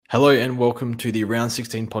Hello and welcome to the Round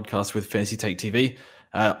 16 podcast with Fantasy Take TV.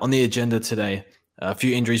 On the agenda today, a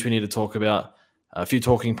few injuries we need to talk about, a few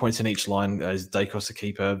talking points in each line as Dacos the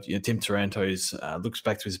keeper. Tim Taranto's looks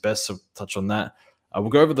back to his best, so touch on that. We'll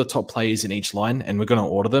go over the top players in each line and we're going to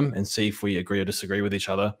order them and see if we agree or disagree with each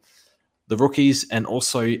other. The rookies and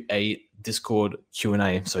also a Discord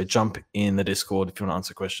Q&A. So jump in the Discord if you want to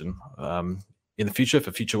answer a question in the future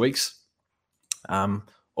for future weeks.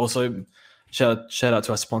 Also, Shout out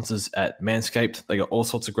to our sponsors at Manscaped. They got all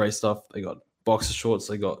sorts of great stuff. They got boxer shorts.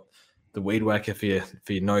 They got the weed whacker for your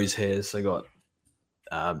nose hairs. They got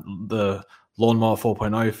the lawnmower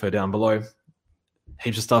 4.0 for down below.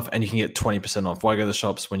 Heaps of stuff, and you can get 20% off. Why go to the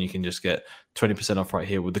shops when you can just get 20% off right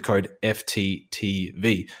here with the code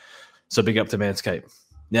FTTV? So big up to Manscaped.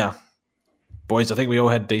 Now, boys, I think we all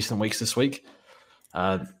had decent weeks this week.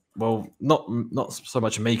 Well, not so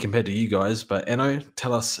much me compared to you guys, but Enno,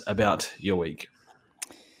 tell us about your week.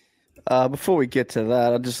 Before we get to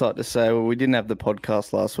that, I'd just like to say, we didn't have the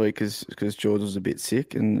podcast last week because George was a bit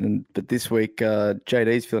sick, but this week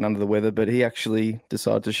JD's feeling under the weather, but he actually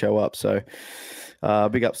decided to show up. So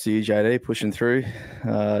big ups to you, JD, pushing through.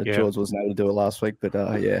 George wasn't able to do it last week, but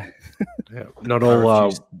yeah. Not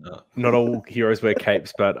all heroes wear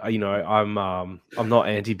capes, but I'm not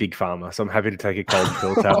anti Big Pharma, so I'm happy to take a cold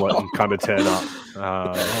pill tablet and kind of turn up.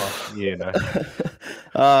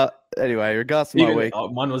 Anyway, regards to my week,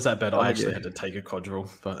 mine was that bad. I actually had to take a Codral,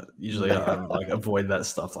 but usually I avoid that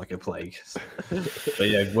stuff like a plague. But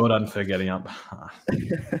yeah, well done for getting up.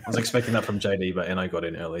 I was expecting that from JD, but I got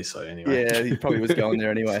in early, so anyway. Yeah, he probably was going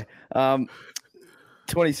there anyway.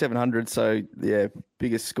 2,700, so yeah,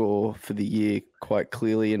 biggest score for the year quite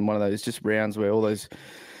clearly in one of those just rounds where all those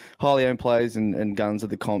highly owned players and guns of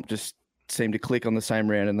the comp just seemed to click on the same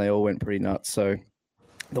round and they all went pretty nuts. So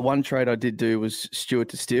the one trade I did do was Stewart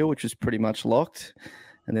to Steele, which was pretty much locked.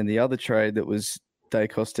 And then the other trade that was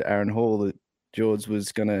Dacos to Aaron Hall that George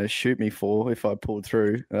was going to shoot me for if I pulled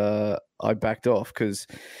through, I backed off because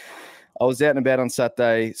I was out and about on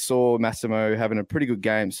Saturday, saw Massimo having a pretty good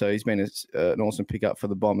game. So he's been an awesome pickup for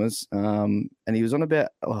the Bombers. And he was on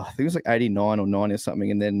about, I think it was like 89 or 90 or something.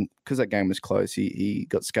 And then because that game was close, he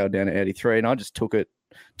got scaled down to 83. And I just took it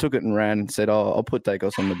and ran and said, I'll put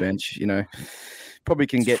Dacos on the bench, Probably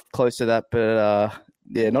can get close to that, but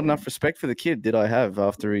yeah, not enough respect for the kid did I have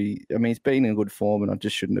after he's been in good form and I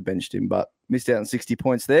just shouldn't have benched him, but missed out on 60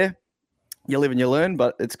 points there. You live and you learn,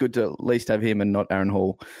 but it's good to at least have him and not Aaron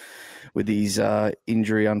Hall with his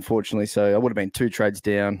injury, unfortunately. So I would have been 2 trades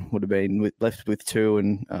down, would have been left with 2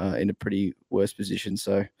 and in a pretty worse position.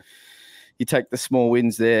 So you take the small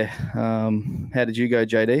wins there. How did you go,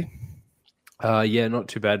 JD? Yeah, not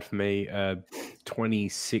too bad for me.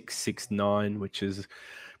 26-6-9, which is a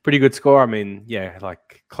pretty good score. I mean, yeah,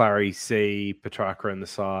 like Clary, C, Petrarca on the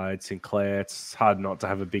side, Sinclair. It's hard not to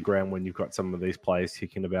have a big round when you've got some of these players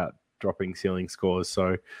kicking about dropping ceiling scores.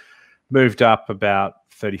 So moved up about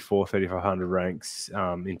 3,500 ranks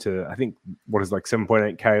into, I think, what is like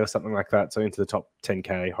 7.8K or something like that. So into the top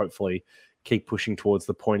 10K, hopefully keep pushing towards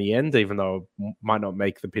the pointy end, even though I might not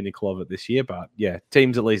make the pinnacle of it this year. But yeah,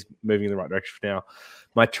 team's at least moving in the right direction for now.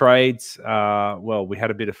 My trades, well, we had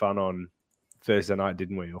a bit of fun on Thursday night,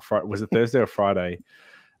 didn't we? Or was it Thursday or Friday?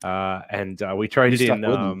 And we traded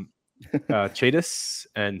in Cheetahs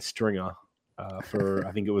and Stringer for,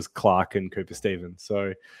 I think it was Clark and Cooper Stevens.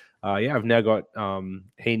 So yeah, I've now got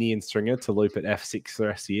Heaney and Stringer to loop at F6 the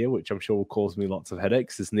rest of the year, which I'm sure will cause me lots of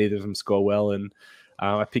headaches as neither of them score well. And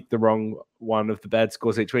I picked the wrong one of the bad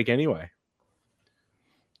scores each week anyway.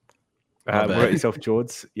 What about yourself,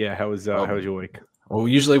 George? Yeah, how was your week? Well,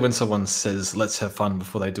 usually when someone says, let's have fun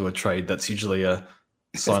before they do a trade, that's usually a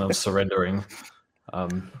sign of surrendering.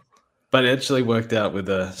 But it actually worked out with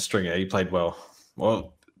a Stringer. He played well.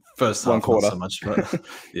 Well, first half, not so much, but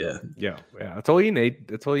yeah. That's all you need.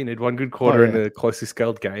 That's all you need. One good quarter in a closely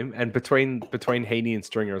scaled game. And between Heaney and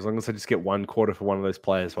Stringer, as long as I just get one quarter for one of those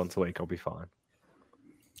players once a week, I'll be fine.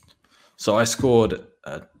 So I scored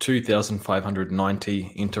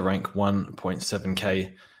 2,590 into rank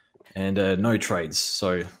 1.7K and no trades.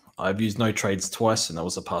 So I've used no trades twice, and that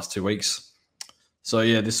was the past 2 weeks. So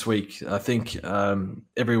yeah, this week, I think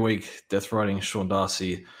every week death riding Sean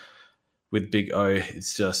Darcy with Big O,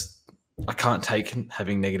 it's just, I can't take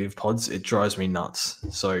having negative pods. It drives me nuts.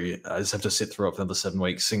 So I just have to sit through it for another 7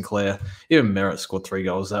 weeks. Sinclair, even Merritt scored 3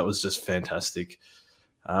 goals. That was just fantastic.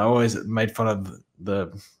 I always made fun of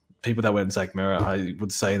the people that went Zach Merritt. I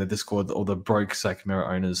would say in the Discord, all the broke Zach Merritt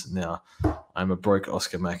owners. Now I'm a broke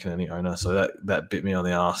Oscar McInerney owner, so that bit me on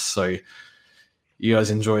the ass. So you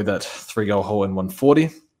guys enjoyed that 3-goal haul in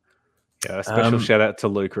 140. Yeah, a special shout out to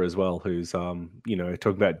Luca as well, who's talking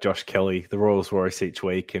about Josh Kelly, the Royals Royce each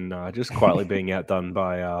week, and just quietly being outdone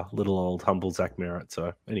by little old humble Zach Merritt.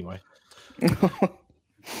 So anyway,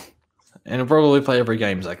 and he'll probably play every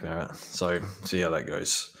game, Zach Merritt. So see how that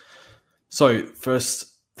goes. So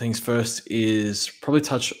first things first is probably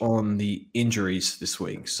touch on the injuries this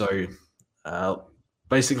week. So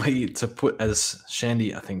basically, to put as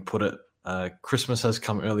Shandy I think put it, Christmas has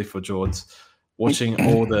come early for George. Watching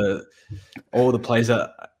all the players that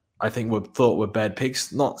I think thought were bad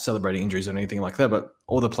picks, not celebrating injuries or anything like that, but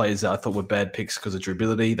all the players that I thought were bad picks because of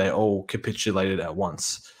durability, they all capitulated at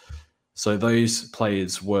once. So those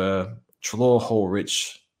players were Treloar, Hall,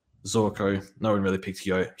 Rich, Zorko. No one really picked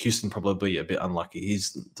Yo. Houston probably a bit unlucky. He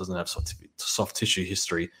doesn't have soft tissue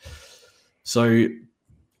history. So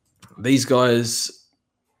these guys,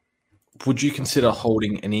 would you consider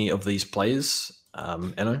holding any of these players,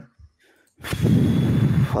 Eno?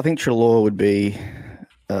 I think Treloar would be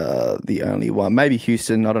the only one. Maybe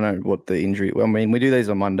Houston. I don't know what the injury. I mean, we do these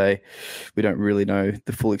on Monday. We don't really know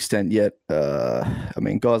the full extent yet. I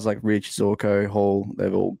mean, guys like Rich, Zorko, Hall,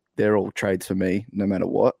 they're all trades for me, no matter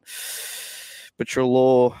what. But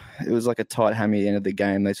Treloar, it was like a tight hammy at the end of the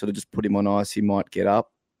game. They sort of just put him on ice. He might get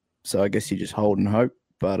up. So I guess you just hold and hope.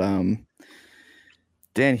 But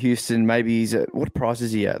Dan Houston, maybe he's at what price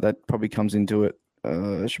is he at? That probably comes into it.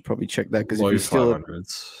 I should probably check that because if he's still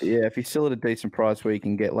if he's still at a decent price where you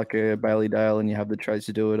can get like a Bailey Dale and you have the trades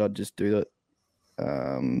to do it, I'd just do it.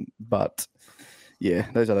 But yeah,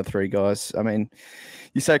 those are the three guys. I mean,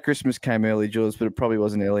 you say Christmas came early, Jules, but it probably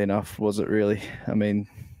wasn't early enough, was it? Really? I mean,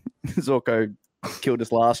 Zorko killed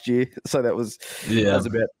us last year, so that was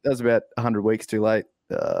about 100 weeks too late.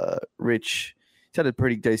 Rich. He's had a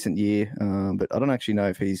pretty decent year, but I don't actually know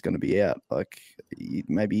if he's going to be out. Like,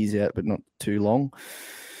 maybe he's out, but not too long.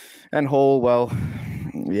 And Hall, well,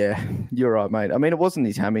 yeah, you're right, mate. I mean, it wasn't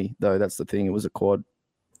his hammy, though. That's the thing. It was a quad.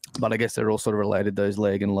 But I guess they're all sort of related, those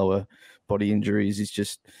leg and lower body injuries. He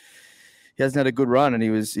hasn't had a good run, and he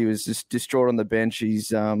was just distraught on the bench.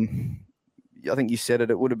 He's, I think you said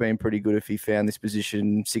it, it would have been pretty good if he found this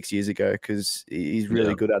position 6 years ago because he's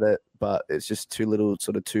really good at it, but it's just too little,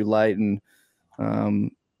 sort of too late. And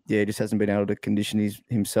he just hasn't been able to condition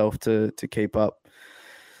himself to keep up.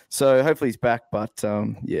 So hopefully he's back, but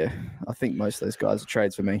I think most of those guys are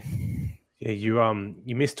trades for me. Yeah,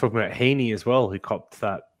 you missed talking about Heaney as well, who copped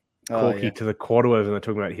that corky to the quarter over, and they're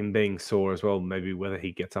talking about him being sore as well, maybe whether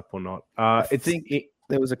he gets up or not.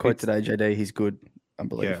 There was a quote today, JD, he's good, I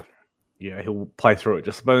believe. Yeah, he'll play through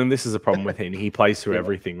it. But this is a problem with him. He plays through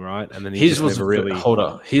everything, right? And then his was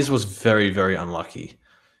very, very unlucky.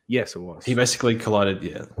 Yes, it was. He basically collided.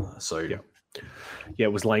 Yeah. So it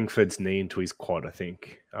was Langford's knee into his quad, I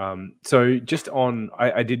think. So just on,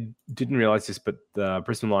 I didn't realize this, but the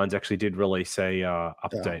Brisbane Lions actually did release a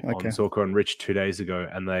update on Zorko and Rich 2 days ago,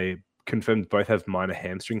 and they confirmed both have minor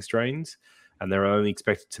hamstring strains, and they're only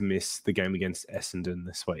expected to miss the game against Essendon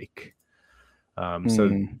this week.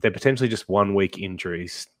 So they're potentially just 1 week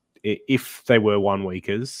injuries. If they were 1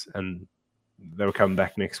 weekers and they were coming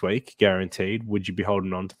back next week, guaranteed, would you be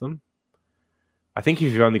holding on to them? I think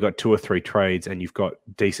if you've only got 2 or 3 trades and you've got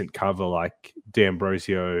decent cover like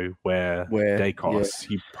D'Ambrosio, Ware Dacos,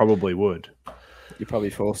 you probably would. You're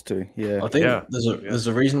probably forced to, yeah. I think there's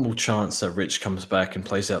a reasonable chance that Rich comes back and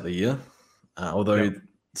plays out the year. Although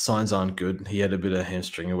signs aren't good. He had a bit of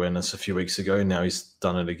hamstring awareness a few weeks ago. Now he's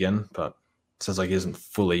done it again, but it sounds like he isn't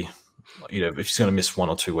fully, if he's going to miss 1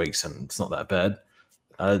 or 2 weeks, and it's not that bad.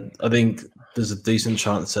 I think there's a decent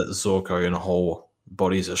chance that Zorko and Hall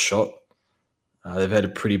bodies are shot. They've had a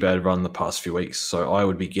pretty bad run the past few weeks, so I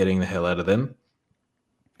would be getting the hell out of them.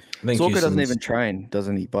 Zorko doesn't even train,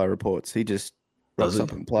 doesn't he, by reports? He just rocks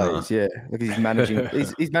up and plays, Like he's managing.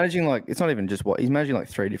 he's managing like, it's not even just he's managing like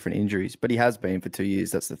 3 different injuries, but he has been for 2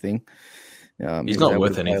 years. That's the thing. He's not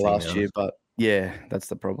worth anything last year, but yeah, that's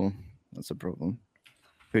the problem.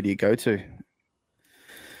 Who do you go to?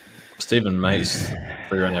 Stephen May's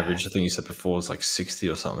free run average, I think you said before, was like 60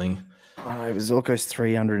 or something. Oh, it was Zorko's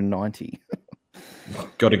 390.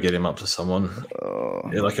 Got to get him up to someone.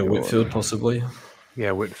 Like a Whitfield, possibly.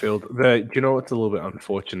 Yeah, Whitfield. Do you know what's a little bit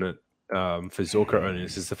unfortunate for Zorko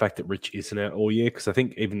owners is the fact that Rich isn't out all year, because I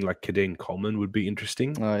think even like Kadeen Coleman would be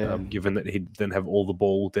interesting, given that he'd then have all the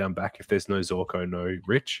ball down back if there's no Zorko, no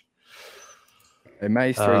Rich.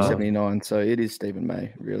 May's 379, so it is Stephen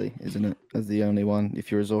May, really, isn't it? As the only one,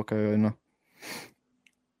 if you're a Zorko owner.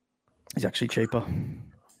 He's actually cheaper.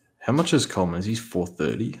 How much is Coleman? He's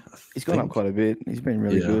 430. He's gone up quite a bit. He's been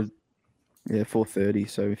really good. Yeah, 430.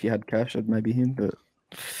 So if you had cash, I'd maybe him, but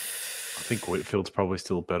I think Whitfield's probably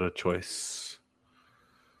still a better choice.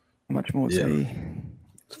 much more Yeah. he?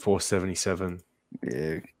 477.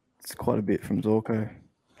 Yeah, it's quite a bit from Zorko.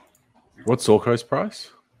 What's Zorko's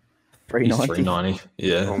price? He's 390. $390.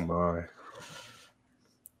 Yeah. Oh my.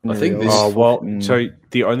 I think this. Oh well. So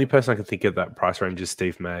the only person I can think of that price range is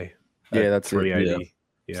Steve May. Yeah, that's 380.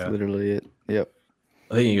 It's Yeah. literally it. Yep.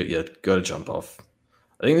 I think you got to jump off.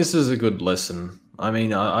 I think this is a good lesson. I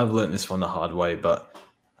mean, I've learned this one the hard way, but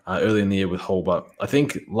early in the year with Hall. But I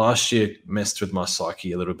think last year messed with my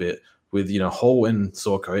psyche a little bit with Hall and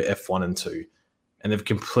Zorko F1 and 2, and they've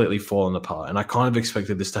completely fallen apart. And I kind of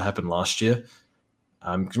expected this to happen last year.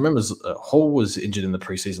 Remember, Hall was injured in the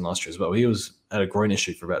preseason last year as well. He was had a groin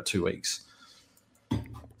issue for about 2 weeks.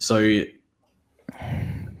 So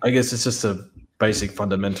I guess it's just a basic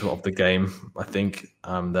fundamental of the game. I think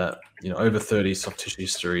that over 30 soft tissue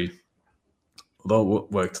history, although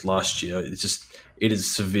it worked last year, it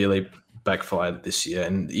is severely backfired this year,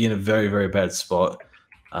 and you're in a very, very bad spot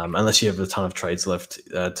unless you have a ton of trades left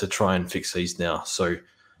to try and fix these now. So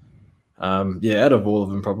out of all of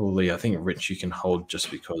them, probably I think Rich you can hold just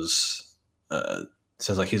because it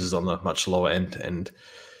sounds like his is on the much lower end, and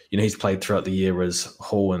he's played throughout the year, whereas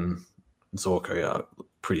Hall and Zorko are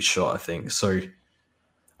pretty short, I think. So,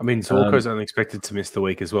 I mean, Zorko's only expected to miss the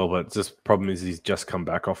week as well, but just problem is he's just come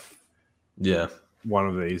back off one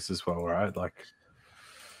of these as well, right? Like,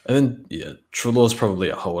 and then Trelaw's probably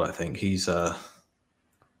a hold. I think he's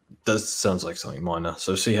does sounds like something minor.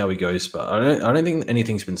 So see how he goes, but I don't think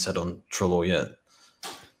anything's been said on Trelaw yet.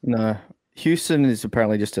 No, Houston is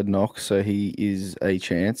apparently just a knock, so he is a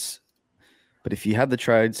chance. But if you had the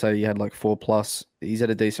trade, say you had like 4+, he's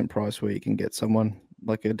at a decent price where you can get someone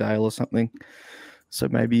like a Dale or something. So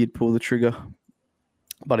maybe you'd pull the trigger.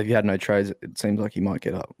 But if you had no trades, it seems like he might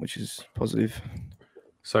get up, which is positive.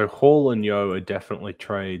 So Hall and Yo are definitely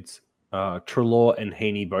trades. Trelaw and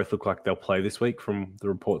Heaney both look like they'll play this week from the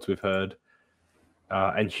reports we've heard.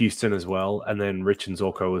 And Houston as well. And then Rich and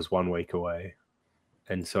Zorko is 1 week away.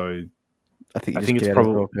 And so I think it's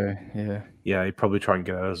probably you'd probably try and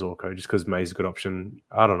get out of Zorko just because May's a good option.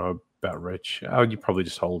 I don't know about Rich. You probably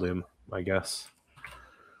just hold him, I guess.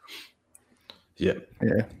 Yeah.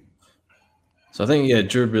 Yeah. So I think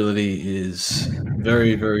durability is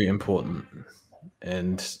very, very important.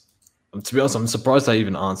 And to be honest, I'm surprised I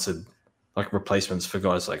even answered like replacements for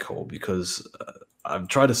guys like Hall, because I've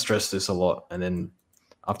tried to stress this a lot, and then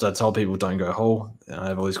after I told people don't go Hall, I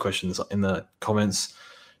have all these questions in the comments.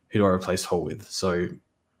 Who do I replace Hall with? So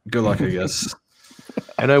good luck, I guess.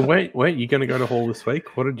 And weren't you going to go to Hall this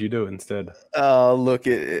week? What did you do instead? Look,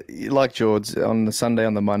 like George, on the Sunday,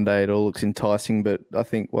 on the Monday, it all looks enticing. But I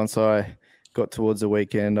think once I got towards the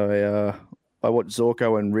weekend, I watched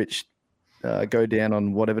Zorko and Rich go down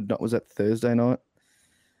on whatever night was that, Thursday night.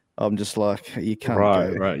 I'm just like, you can't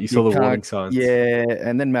go. Right. You saw the warning signs. Yeah,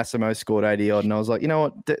 and then Massimo scored 80 odd, and I was like, you know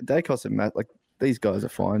what, Dacos and Matt, like these guys are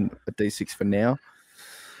fine at D6 for now.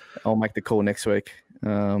 I'll make the call next week.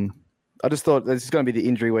 I just thought this is going to be the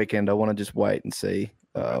injury weekend. I want to just wait and see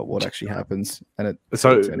what actually happens. And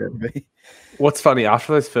what's funny,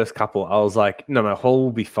 after those first couple, I was like, no, Hall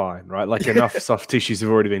will be fine, right? Like enough soft tissues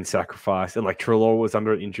have already been sacrificed. And like Trelaw was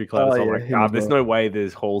under an injury cloud. So I'm like, there's no way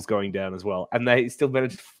there's Hall's going down as well. And they still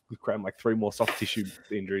managed to cram like 3 more soft tissue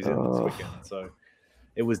injuries in this weekend. So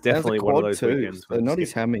it was definitely one of those weekends. Not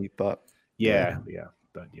his hammy, but yeah.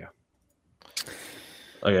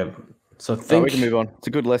 Okay, so I think we can move on. It's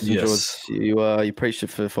a good lesson, yes. George. You preached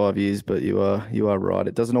it for 5 years, but you are right.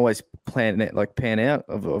 It doesn't always pan out,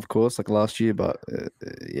 of course, like last year. But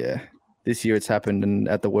this year it's happened, and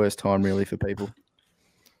at the worst time, really, for people.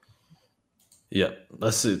 Yeah,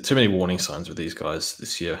 that's too many warning signs with these guys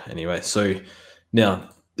this year. Anyway, so now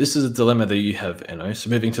this is a dilemma that you have, Enno.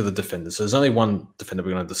 So moving to the defenders. So there's only one defender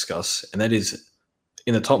we're going to discuss, and that is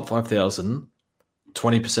in the top 5,000.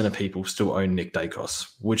 20% of people still own Nick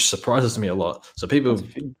Dacos, which surprises me a lot. So people,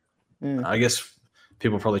 I guess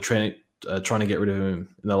people probably trying to get rid of him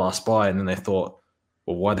in the last buy, and then they thought,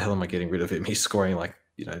 well, why the hell am I getting rid of him? He's scoring like,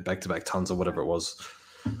 back-to-back tons or whatever it was.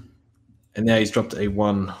 And now he's dropped a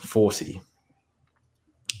 140.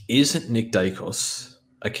 Is Nick Dacos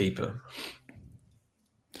a keeper?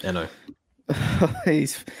 Enno.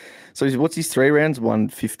 What's his 3 rounds?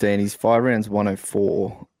 115. His 5 rounds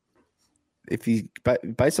 104. If he's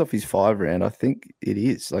based off his 5 round, I think it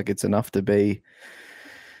is like it's enough to be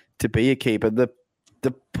a keeper. The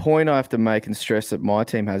point I have to make and stress that my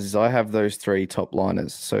team has is I have those 3 top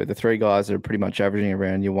liners. So the 3 guys are pretty much averaging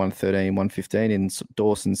around your 113, 115 in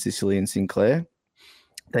Dawson, Sicily, and Sinclair.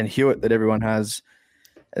 Then Hewitt that everyone has,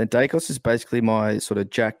 and Dacos is basically my sort of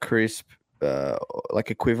Jack Crisp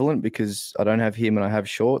like equivalent, because I don't have him and I have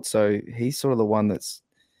Short. So he's sort of the one that's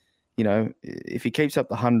if he keeps up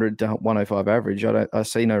the 100 to 105 average, I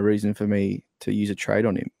see no reason for me to use a trade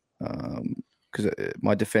on him because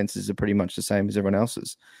my defenses are pretty much the same as everyone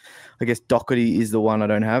else's. I guess Doherty is the one I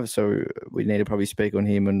don't have, so we need to probably speak on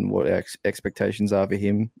him and what our expectations are for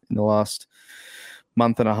him in the last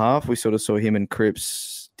month and a half. We sort of saw him and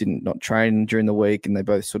Cripps not train during the week, and they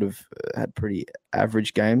both sort of had pretty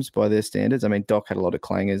average games by their standards. I mean, Doc had a lot of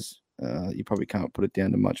clangers. You probably can't put it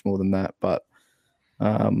down to much more than that, but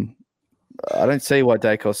I don't see why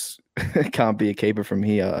Dacos can't be a keeper from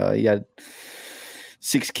here. He had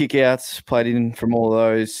 6 kickouts, played in from all of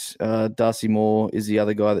those. Darcy Moore is the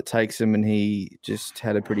other guy that takes him, and he just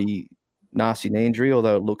had a pretty nasty knee injury,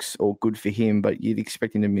 although it looks all good for him, but you'd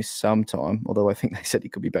expect him to miss some time, although I think they said he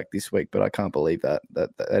could be back this week, but I can't believe that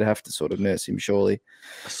they'd have to sort of nurse him, surely.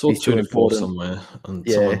 I saw 2 to 4 somewhere, and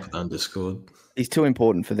someone put that on Discord. He's too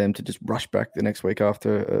important for them to just rush back the next week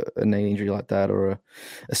after a knee injury like that or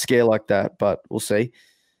a scare like that, but we'll see.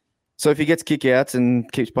 So if he gets kickouts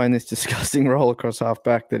and keeps playing this disgusting role across half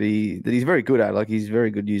back that he's very good at, like he's a very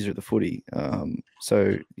good user of the footy.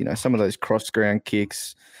 So, some of those cross ground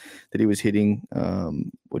kicks that he was hitting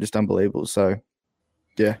were just unbelievable. So,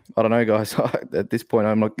 yeah, I don't know, guys. At this point,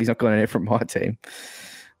 he's not going anywhere from my team.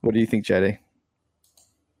 What do you think, JD?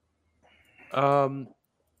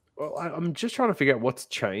 Well, I'm just trying to figure out what's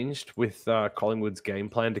changed with Collingwood's game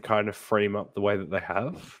plan to kind of frame up the way that they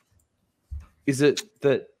have. Is it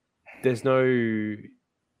that there's no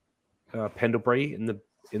Pendlebury in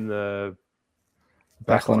the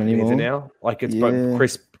backline anymore now? Like it's both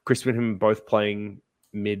Chris and him both playing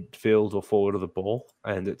midfield or forward of the ball,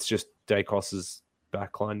 and it's just Dacos's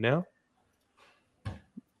backline now.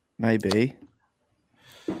 Maybe.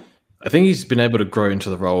 I think he's been able to grow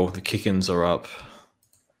into the role. The kick-ins are up.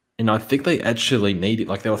 And I think they actually need it.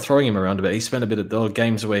 Like, they were throwing him around a bit. He spent there were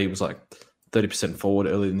games where he was like 30% forward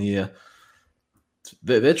early in the year.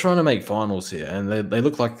 They're trying to make finals here, and they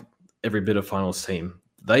look like every bit of finals team.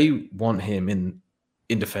 They want him in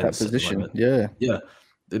defense. That position, yeah.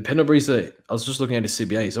 The Pendlebury's I was just looking at his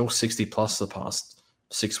CBA. He's all 60 plus the past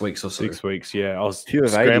 6 weeks or so. 6 weeks, yeah. I was Few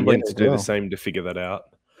of 80, scrambling to do the same to figure that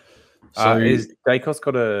out. So is Dacos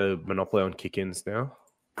got a monopoly on kick-ins now?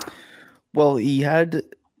 Well, he had...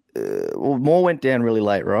 Moore went down really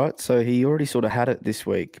late, right? So he already sort of had it this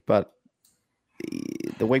week, but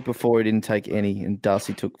the week before he didn't take any, and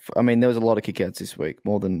Darcy took... I mean, there was a lot of kickouts this week,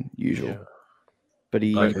 more than usual. Yeah. But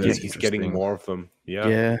he's getting more of them.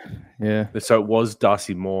 Yeah. So it was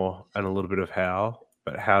Darcy Moore and a little bit of Howe,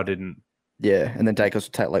 but Howe didn't... Yeah, and then Dacos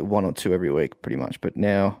will take like 1 or 2 every week, pretty much. But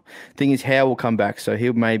now, thing is, Howe will come back, so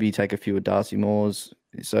he'll maybe take a few of Darcy Moore's.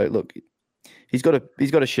 So, look, he's got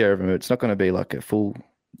a share of them. It's not going to be like a full...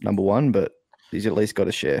 number 1, but he's at least got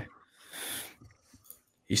a share.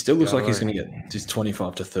 He still looks like he's going to get just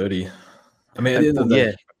 25 to 30. I mean, at the end of the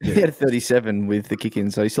day, he had 37 with the kick in,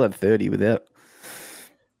 so he still had 30 without.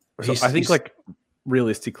 So I think, like,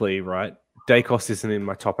 realistically, right, Dacos isn't in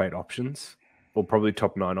my top 8 options, or probably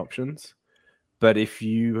top 9 options. But if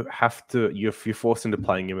you you're forced into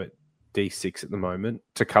playing him at D6 at the moment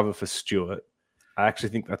to cover for Stewart, I actually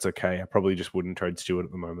think that's okay. I probably just wouldn't trade Stewart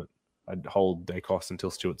at the moment. I'd hold Dacos until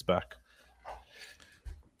Stewart's back.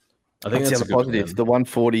 I think that's the positive. The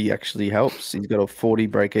 140 actually helps. He's got a 40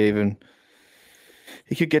 break even.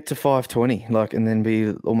 He could get to 520, and then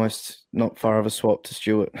be almost not far of a swap to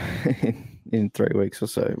Stewart in 3 weeks or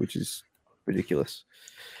so, which is ridiculous.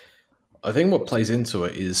 I think what plays into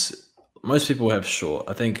it is most people have Short.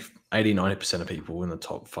 I think 80-90% of people in the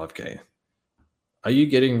top 5K. Are you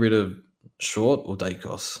getting rid of Short or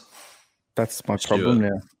Dacos? That's my problem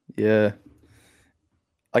now. Yeah.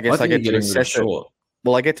 I guess I get to assess it.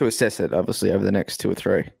 Well, I get to assess it, obviously, over the next 2 or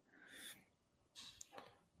 3.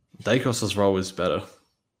 Dacos' role is better.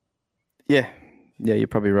 Yeah, you're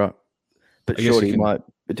probably right. But Shorty might...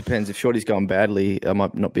 It depends. If Shorty's going badly, I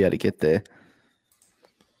might not be able to get there.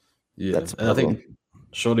 Yeah, and I think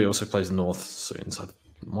Shorty also plays North soon, so I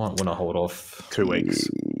might want to hold off 2 weeks.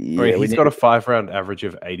 Yeah, I mean, he's got a 5-round average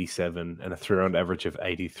of 87 and a 3-round average of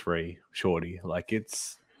 83, Shorty. Like,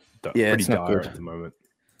 it's... pretty dire at the moment.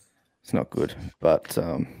 It's not good, but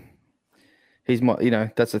he's my.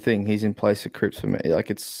 That's the thing. He's in place of Cripps for me.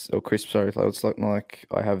 Crisp. Sorry, it's like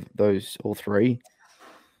I have those all 3.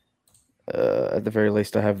 At the very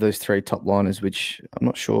least, I have those 3 top liners, which I'm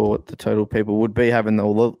not sure what the total people would be having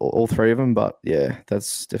all 3 of them. But yeah,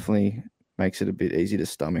 that's definitely makes it a bit easy to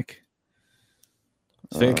stomach.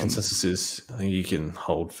 I think consensus is I think you can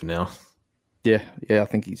hold for now. Yeah. I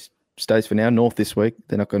think he stays for now. North this week.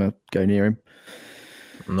 They're not going to go near him.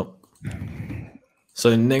 Nope.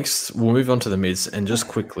 So next, we'll move on to the mids, and just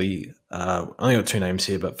quickly, I only got 2 names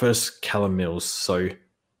here, but first, Callum Mills. So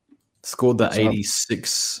scored the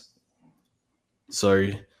 86. So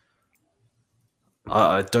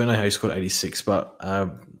I don't know how he scored 86, but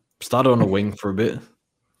started on a wing for a bit.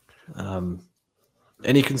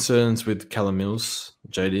 Any concerns with Callum Mills,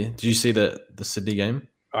 JD? Did you see the Sydney game?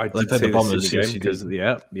 I They did played see the the Bombers, Sydney yes, game you because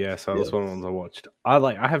did. so that's one of the ones I watched.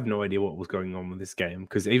 I have no idea what was going on with this game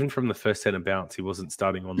because even from the first centre bounce, he wasn't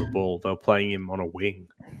starting on the ball. They were playing him on a wing.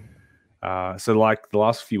 So like the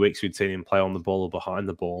last few weeks, we'd seen him play on the ball or behind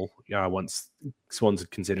the ball. Once Swans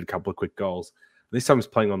had conceded a couple of quick goals. This time he's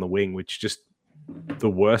playing on the wing, which just the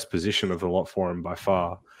worst position of the lot for him by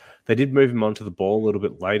far. They did move him onto the ball a little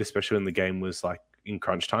bit late, especially when the game was like in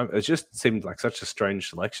crunch time. It just seemed like such a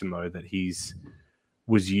strange selection though that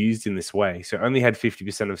was used in this way. So only had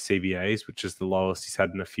 50% of CBAs, which is the lowest he's had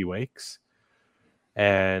in a few weeks.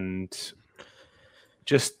 And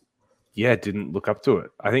just, didn't look up to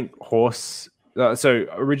it. I think Horse... so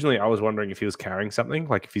originally I was wondering if he was carrying something,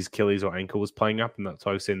 like if his Achilles or ankle was playing up, and that's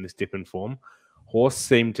why I've seen this dip in form. Horse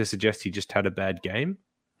seemed to suggest he just had a bad game.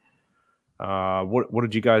 What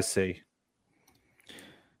did you guys see?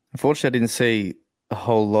 Unfortunately, I didn't see a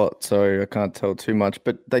whole lot, so I can't tell too much.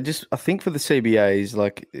 But I think for the CBAs,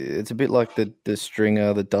 like it's a bit like the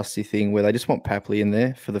Stringer, the Dusty thing, where they just want Papley in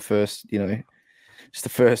there for the first, just the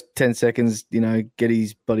first 10 seconds, get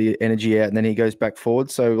his bloody energy out, and then he goes back forward.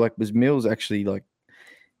 So like, was Mills actually like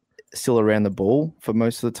still around the ball for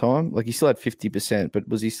most of the time? Like he still had 50%, but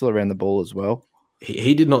was he still around the ball as well?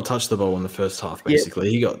 He did not touch the ball in the first half, basically.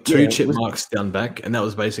 He got 2 chip marks down back, and that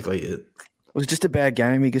was basically it. It was just a bad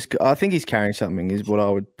game. I think he's carrying something is what I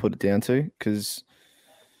would put it down to. Because,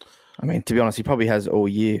 I mean, to be honest, he probably has all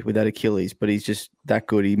year with that Achilles, but he's just that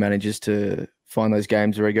good. He manages to find those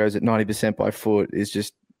games where he goes at 90% by foot. Is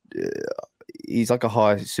just he's like a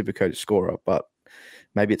high Supercoach scorer, but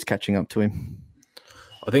maybe it's catching up to him.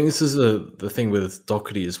 I think this is the thing with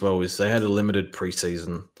Doherty as well, is they had a limited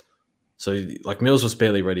preseason. So, like, Mills was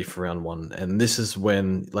barely ready for round 1. And this is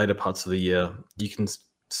when later parts of the year, you can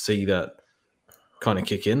see that kind of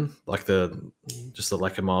kick in, like just the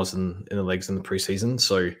lack of miles in the legs in the preseason.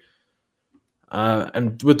 So,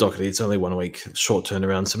 and with Doherty, it's only 1 week, short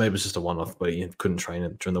turnaround. So maybe it's just a one-off, but he couldn't train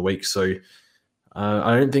it during the week. So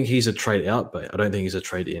I don't think he's a trade out, but I don't think he's a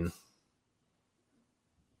trade in.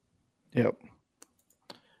 Yep.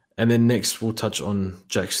 And then next, we'll touch on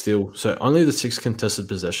Jack Steele. So only the 6 contested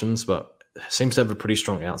possessions, but seems to have a pretty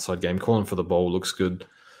strong outside game. Calling for the ball, looks good.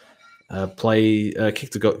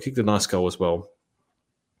 Kicked a nice goal as well.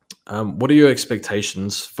 What are your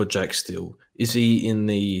expectations for Jack Steele? Is he in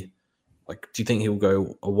the, like, do you think he'll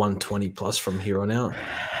go a 120 plus from here on out?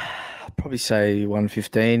 I'd probably say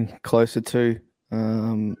 115, closer to.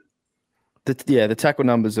 The tackle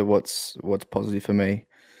numbers are what's positive for me.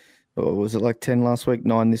 Or was it like 10 last week,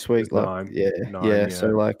 9 this week? Like, 9. Yeah. So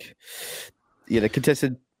like, the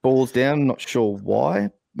contested balls down. Not sure why.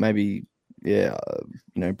 Maybe,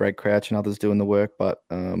 Brad Crouch and others doing the work, but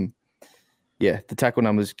the tackle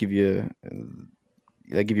numbers give you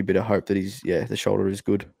a bit of hope that the shoulder is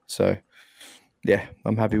good. So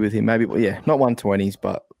I'm happy with him. Maybe not 120s,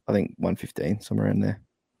 but I think 115, somewhere in there.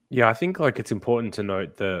 Yeah, I think like it's important to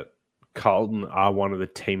note that Carlton are one of the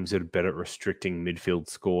teams that are better at restricting midfield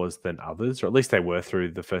scores than others, or at least they were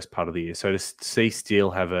through the first part of the year. So to see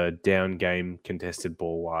Steele have a down game contested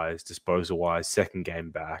ball-wise, disposal-wise, second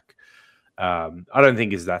game back, I don't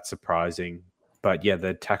think is that surprising. But yeah,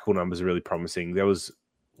 the tackle numbers are really promising. There was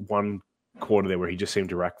one quarter there where he just seemed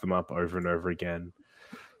to rack them up over and over again.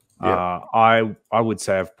 Yeah. I would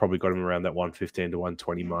say I've probably got him around that 115 to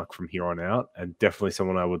 120 mark from here on out, and definitely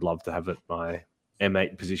someone I would love to have at my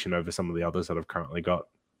M8 position over some of the others that I've currently got.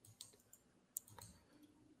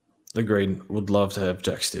 Agreed. Would love to have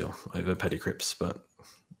Jack Steele over Paddy Cripps, but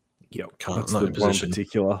can't. Not in position. One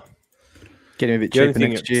particular. Get him a bit cheaper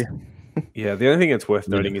next year. Yeah, the only thing that's worth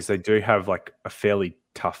noting is they do have like a fairly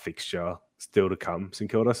tough fixture still to come,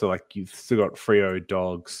 St Kilda. So like you've still got Freo,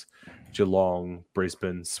 Dogs, Geelong,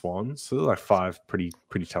 Brisbane, Swans. So like 5 pretty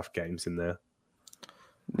tough games in there.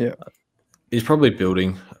 Yeah. He's probably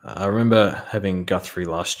building. I remember having Guthrie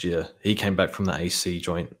last year. He came back from the AC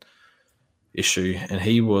joint issue, and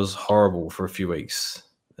he was horrible for a few weeks.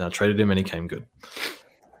 And I traded him, and he came good.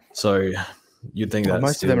 So you'd think that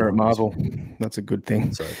most of them are at Marvel. That's a good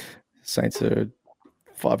thing. So Saints are a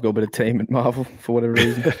 5-goal better team at Marvel for whatever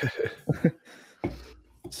reason.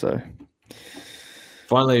 So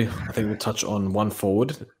finally, I think we'll touch on one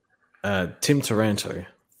forward, Tim Taranto,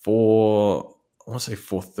 for I want to say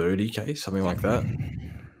 430k, something like that.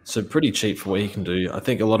 So pretty cheap for what he can do. I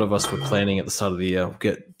think a lot of us were planning at the start of the year, we'll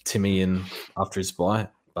get Timmy in after his bye,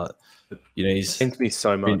 but he's Pains me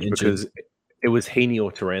so been much injured. because it was Heaney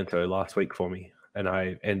or Taranto last week for me, and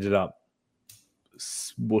I ended up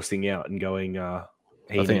wussing out and going Heaney.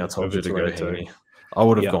 I think I told you to Taranto. go Heaney. I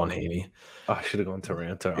would have gone Heaney. I should have gone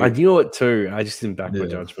Taranto. I knew it too. I just didn't back my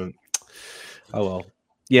judgment. Oh well.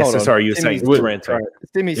 Yeah. Hold so on. sorry, you were saying Taranto.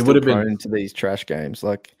 Timmy's It still would have prone been- to these trash games.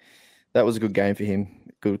 Like that was a good game for him.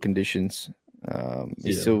 Good conditions.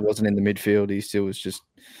 He still wasn't in the midfield. He still was just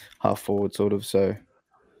half forward, sort of. So,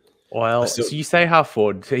 Well, so you say half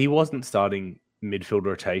forward. So he wasn't starting midfield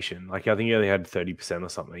rotation. Like I think he only had 30% or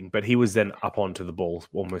something, but he was then up onto the ball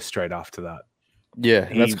almost straight after that. yeah,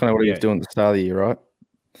 that's kind of what he was doing at the start of the year, right?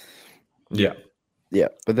 Yeah. Yeah,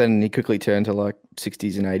 but then he quickly turned to like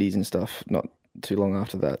 60s and 80s and stuff. Not too long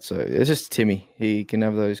after that. So it's just Timmy. He can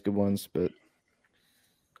have those good ones, but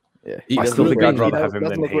yeah, I still think I'd rather have him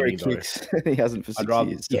than look where he Heaney, though. kicks. He hasn't for 6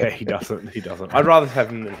 years. So. Yeah, he doesn't. He doesn't. I'd rather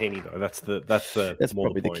have him than Heaney though. That's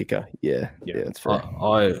probably the kicker. Yeah, that's fair.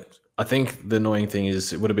 I think the annoying thing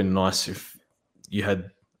is it would have been nice if you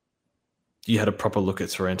had a proper look at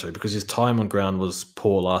Taranto because his time on ground was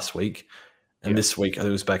poor last week. And this week it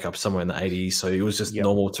was back up somewhere in the 80s. So it was just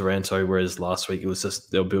normal Taranto, whereas last week it was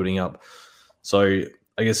just they were building up. So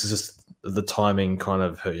I guess it's just the timing kind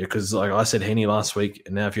of hurt you because like I said Heaney last week,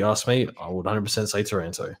 and now if you ask me, I would 100% say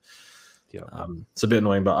Taranto. Yeah, it's a bit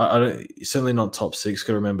annoying, but I don't certainly not top six.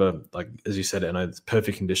 Got to remember, like as you said, I know it's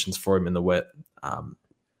perfect conditions for him in the wet.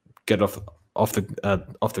 Get off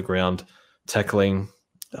the ground, tackling,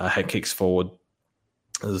 head kicks forward.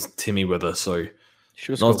 There's Timmy Weather, so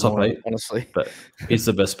not top eight, honestly, but he's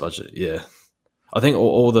the best budget. Yeah, I think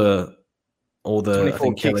all the 24 I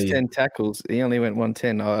think kicks, Kelly, 10 tackles. He only went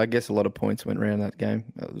 110. I guess a lot of points went around that game.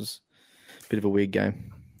 That was a bit of a weird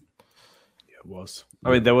game. Yeah, it was.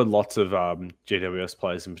 I mean, there were lots of GWS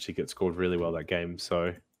players in particular that scored really well that game.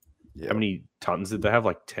 So, how many tons did they have?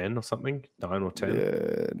 Like 10 or something? 9 or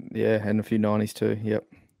 10? Yeah, and a few 90s too. Yep.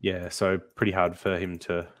 Yeah, so pretty hard for him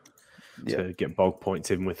to get bulk points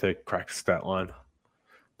even with a cracked stat line.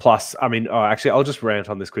 Plus, I mean, actually, I'll just rant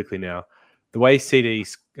on this quickly now. The way CD,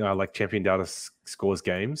 like Champion Data scores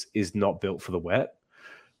games is not built for the wet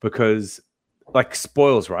because like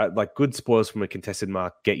spoils, right? Like good spoils from a contested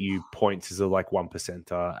mark get you points as a like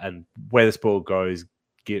 1%, and where the spoil goes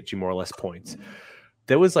gets you more or less points.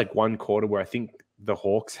 There was like one quarter where I think the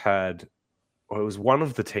Hawks had, or it was one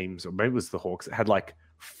of the teams, or maybe it was the Hawks, that had like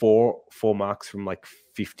four marks from like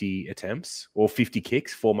 50 attempts or 50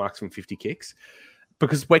 kicks, 4 marks from 50 kicks.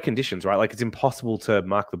 Because wet conditions, right? Like it's impossible to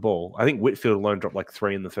mark the ball. I think Whitfield alone dropped like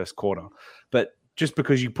 3 in the first quarter. But just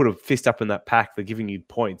because you put a fist up in that pack, they're giving you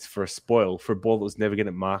points for a spoil for a ball that was never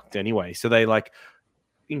getting marked anyway. So they like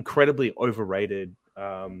incredibly overrated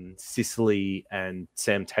Sicily and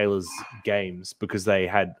Sam Taylor's games because they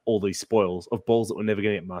had all these spoils of balls that were never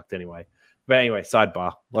going to get marked anyway. But anyway,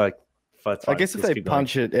 sidebar. Like, I guess if they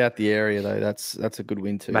punch it out the area, though, that's a good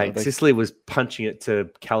win too. Mate, Sicily was punching it to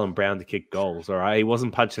Callum Brown to kick goals, all right? He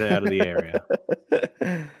wasn't punching it out of the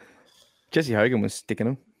area. Jesse Hogan was sticking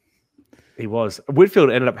them. He was.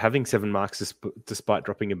 Whitfield ended up having 7 marks despite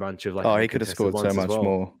dropping a bunch of like. Oh, he could have scored so much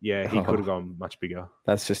more. Yeah, he could have gone much bigger.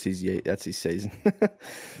 That's just his season.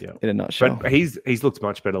 Yeah, in a nutshell. But he's looked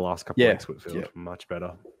much better last couple of weeks. Whitfield, much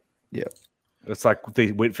better. Yeah. It's like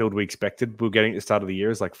the Whitfield we expected. We were getting at the start of the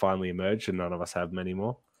year is like finally emerged, and none of us have them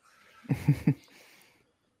anymore. We're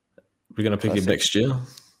going to pick him next year.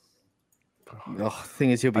 Oh,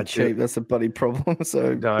 thing is, he'll be cheap. That's a bloody problem.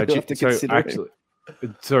 So no, you'll have to consider actually,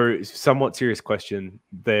 so somewhat serious question.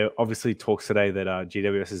 There obviously talks today that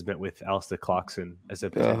GWS has met with Alistair Clarkson as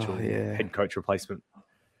a potential head coach replacement.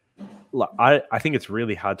 Like, I think it's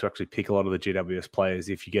really hard to actually pick a lot of the GWS players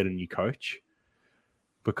if you get a new coach,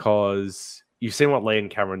 because you've seen what Liam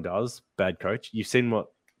Cameron does, bad coach. You've seen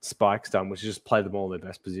what Spike's done, which is just play them all in their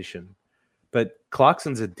best position. But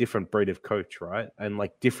Clarkson's a different breed of coach, right? And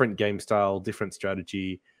like different game style, different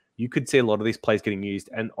strategy. You could see a lot of these plays getting used.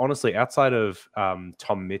 And honestly, outside of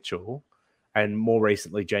Tom Mitchell and more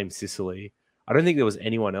recently James Sicily, I don't think there was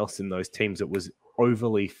anyone else in those teams that was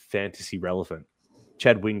overly fantasy relevant.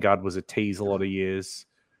 Chad Wingard was a tease a lot of years.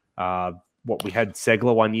 We had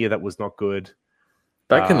Segler one year that was not good.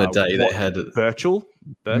 Back in the day, they had Birchall.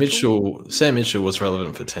 Sam Mitchell was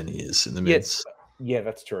relevant for 10 years in the mids. Yeah,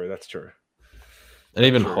 that's true. That's true. And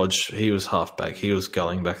even Hodge, he was halfback. He was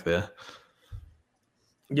gulling back there.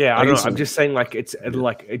 Yeah, I don't know. I'm just saying, like, it's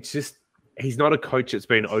just he's not a coach that's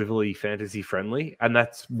been overly fantasy friendly, and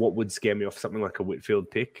that's what would scare me off something like a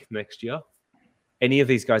Whitfield pick next year. Any of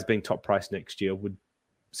these guys being top price next year would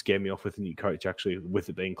scare me off with a new coach, actually, with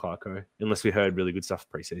it being Clarko, unless we heard really good stuff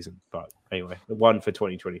preseason. But anyway, the one for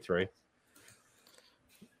 2023.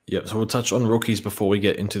 Yep, so we'll touch on rookies before we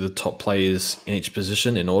get into the top players in each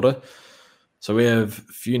position in order. So we have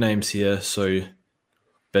a few names here. So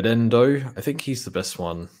Bedendo, I think he's the best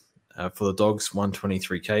one for the Dogs,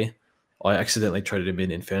 123k. I accidentally traded him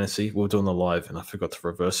in fantasy. We were doing the live and I forgot to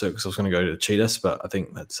reverse it because I was going to go to Cheetahs, but I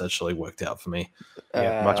think that's actually worked out for me.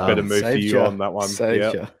 Yeah, much better move for you on that one.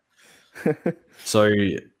 So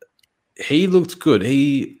he looked good.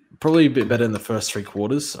 He probably a bit better in the first 3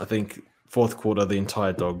 quarters. I think fourth quarter, the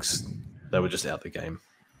entire Dogs, they were just out the game.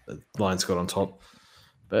 The Lions got on top.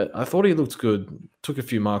 But I thought he looked good. Took a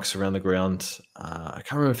few marks around the ground. I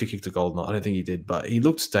can't remember if he kicked a goal or not. I don't think he did, but he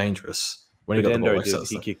looked dangerous when he got the ball.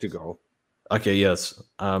 He kicked a goal. Okay, yes.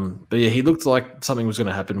 But yeah, he looked like something was going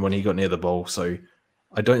to happen when he got near the ball. So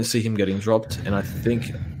I don't see him getting dropped. And I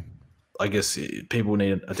guess people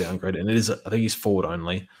need a downgrade. And I think he's forward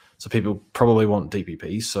only. So people probably want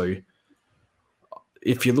DPP. So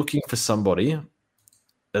if you're looking for somebody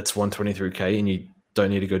that's 123k and you don't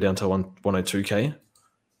need to go down to 102k,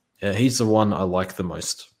 yeah, he's the one I like the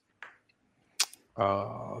most.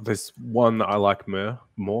 There's one that I like more.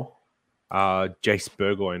 Jace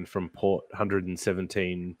Burgoyne from Port,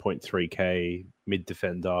 117.3k mid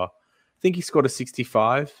defender. I think he scored a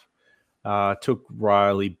 65. Took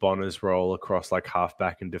Riley Bonner's role across like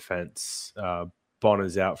halfback and defense.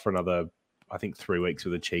 Bonner's out for another, I think, 3 weeks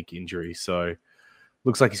with a cheek injury. So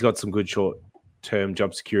looks like he's got some good short-term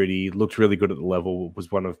job security. Looked really good at the level.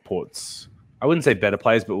 Was one of Port's, I wouldn't say better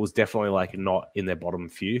players, but was definitely like not in their bottom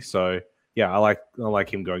few. So yeah, I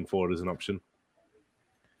like him going forward as an option.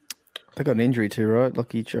 They got an injury too, right?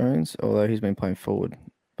 Lockie Jones, although he's been playing forward.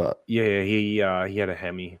 But yeah, he had a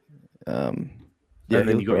hammy. And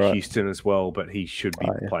then you got Houston as well, but he should be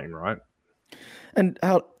playing right. And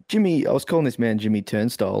Jimmy, I was calling this man Jimmy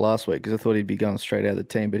Turnstile last week because I thought he'd be going straight out of the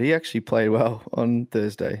team, but he actually played well on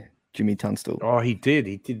Thursday. Jimmy Tunstall. Oh, he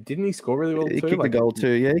did. Didn't he score really well too? He kicked a goal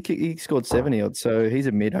too. Yeah, he scored 70 odd. So he's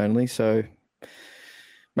a mid only. So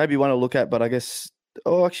maybe one to look at. But I guess.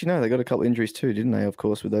 Oh, actually no, they got a couple of injuries too, didn't they? Of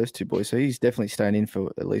course, with those two boys. So he's definitely staying in for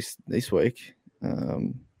at least this week.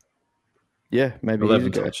 Yeah, maybe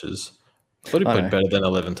 11 touches. I thought he played better than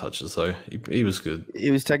 11 touches though. He was good.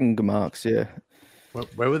 He was taking good marks. Yeah.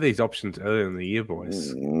 Where were these options earlier in the year,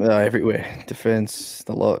 boys? Everywhere. Defense,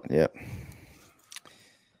 the lot. Yeah.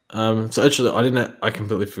 So actually, I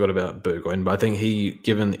completely forgot about Burgoyne, but I think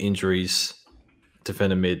given injuries,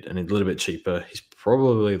 defender mid and a little bit cheaper, he's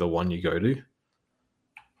probably the one you go to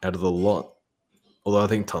out of the lot. Although I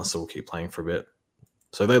think Tunstall will keep playing for a bit.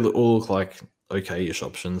 So they all look like okay-ish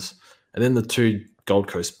options. And then the 2 Gold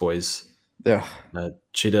Coast boys,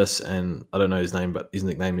 Chidas, and I don't know his name, but his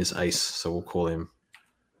nickname is Ace, so we'll call him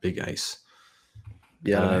Big Ace.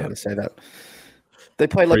 Yeah, I don't know how to say that. They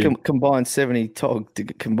played like a combined 70 tog to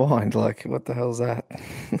get combined. Like, what the hell's that?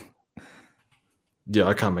 Yeah,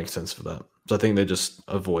 I can't make sense for that. So I think they just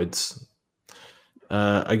avoids.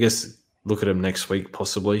 I guess look at him next week,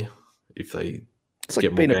 possibly, if they it's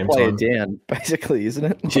like being a player down, basically, isn't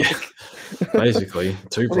it? Like, yeah, basically.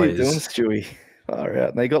 2 what players. What are you doing, Stewie? Far out.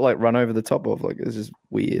 And they got like run over the top of. Like, it's just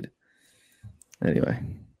weird. Anyway.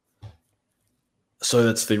 So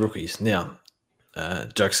that's the rookies. Now,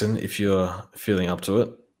 Jackson, if you're feeling up to it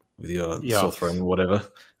with your sore throat and whatever,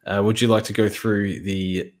 would you like to go through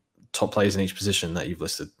the top players in each position that you've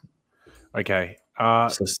listed? Okay.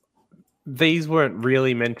 These weren't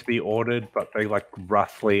really meant to be ordered, but they like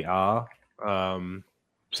roughly are.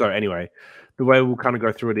 So anyway, the way we'll kind of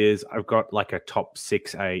go through it is I've got like a top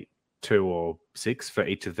 6, 8, 2 or 6 for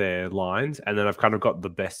each of their lines, and then I've kind of got the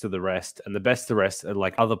best of the rest, and the best of the rest are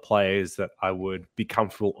like other players that I would be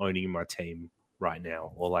comfortable owning in my team right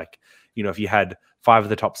now, or like, you know, if you had 5 of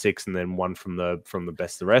the top 6 and then 1 from the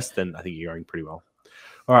best of the rest, then I think you're going pretty well.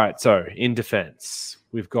 All right, so in defense,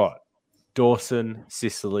 we've got Dawson,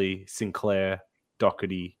 Sicily, Sinclair,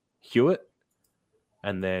 Doherty, Hewitt,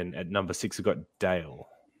 and then at number 6 we've got Dale.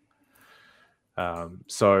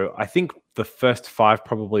 So I think the first 5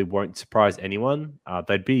 probably won't surprise anyone.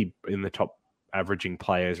 They'd be in the top averaging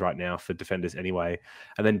players right now for defenders anyway.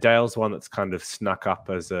 And then Dale's one that's kind of snuck up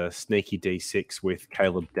as a sneaky D6 with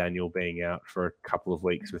Caleb Daniel being out for a couple of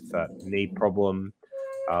weeks with that knee problem.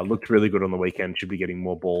 Looked really good on the weekend. Should be getting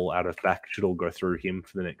more ball out of back. Should all go through him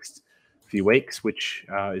for the next few weeks, which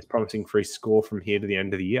is promising for his score from here to the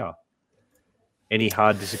end of the year. Any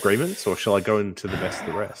hard disagreements, or shall I go into the best of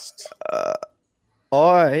the rest?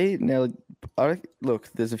 Look,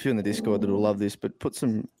 there's a few in the Discord that will love this, but put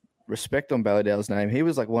some respect on Balladale's name. He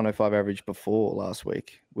was like 105 average before last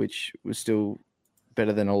week, which was still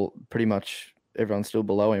better than pretty much everyone still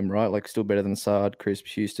below him, right? Like still better than Sard, Crisp,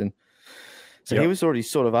 Houston. So he was already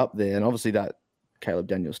sort of up there, and obviously that Caleb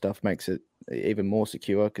Daniel stuff makes it even more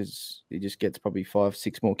secure because he just gets probably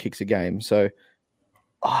 5-6 more kicks a game. So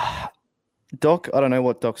Doc, I don't know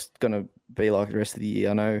what Doc's going to be like the rest of the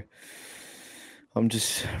year. I know I'm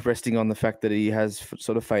just resting on the fact that he has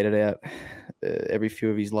sort of faded out every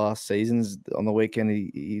few of his last seasons. On the weekend,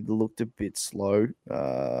 he looked a bit slow,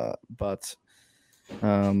 but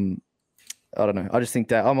I don't know. I just think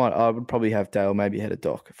that I would probably have Dale maybe ahead of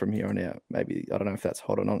Doc from here on out. Maybe, I don't know if that's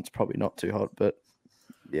hot or not. It's probably not too hot, but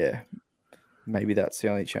yeah, maybe that's the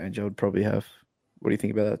only change I would probably have. What do you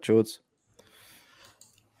think about that, George?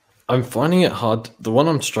 I'm finding it hard. The one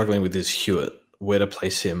I'm struggling with is Hewitt, where to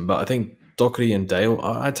place him. But I think Doherty and Dale,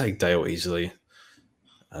 I take Dale easily.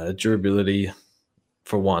 Durability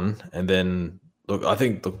for one. And then, look, I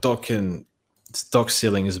think Doc's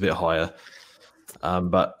ceiling is a bit higher.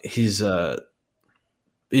 But he's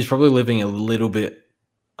probably living a little bit.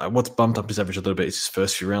 What's bumped up his average a little bit is his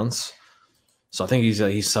first few rounds. So I think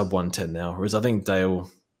he's sub 110 now. Whereas I think Dale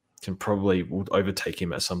will overtake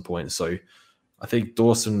him at some point. So I think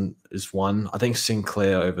Dawson is one. I think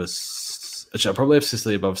Sinclair over. Actually, I probably have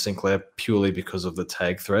Sicily above Sinclair purely because of the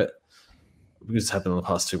tag threat. Because it's happened in the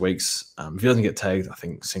past 2 weeks. If he doesn't get tagged, I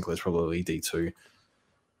think Sinclair's probably D2.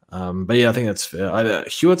 But yeah, I think that's fair.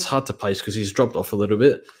 Hewitt's hard to place because he's dropped off a little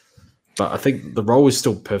bit. But I think the role is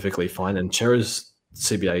still perfectly fine. And Chera's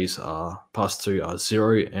CBAs past 2 are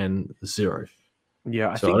 0 and 0.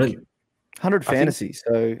 Yeah, I think 100 fantasy,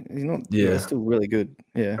 so he's not. Yeah, still really good.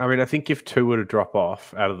 Yeah, I mean, I think if 2 were to drop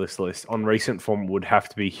off out of this list on recent form, would have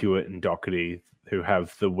to be Hewitt and Doherty, who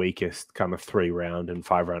have the weakest kind of 3-round and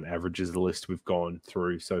 5-round averages of the list we've gone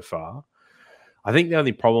through so far. I think the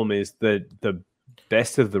only problem is that the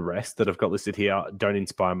best of the rest that I've got listed here don't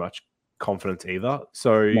inspire much confidence either.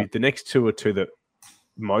 So the next 2 are 2 that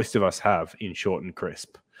most of us have in Short and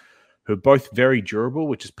Crisp, who are both very durable,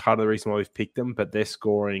 which is part of the reason why we've picked them, but their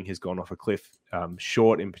scoring has gone off a cliff.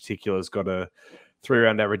 Short in particular has got a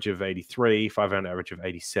 3-round average of 83, 5-round average of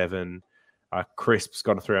 87. Crisp's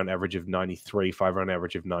got a 3-round average of 93, 5-round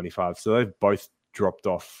average of 95. So they've both dropped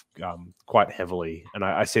off quite heavily. And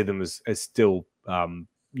I see them as still,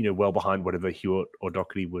 well behind whatever Hewitt or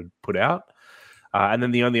Doherty would put out. And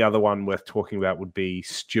then the only other one worth talking about would be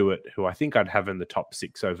Stewart, who I think I'd have in the top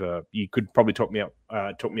 6 over. You could probably talk me out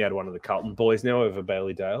of one of the Carlton boys now over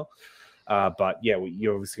Bailey Dale. But yeah,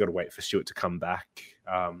 you obviously got to wait for Stewart to come back.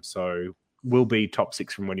 So will be top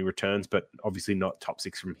 6 from when he returns, but obviously not top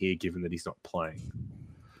 6 from here, given that he's not playing.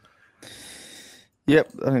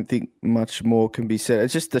 Yep, I don't think much more can be said.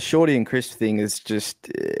 It's just the Shorty and Crisp thing is just,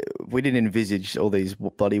 we didn't envisage all these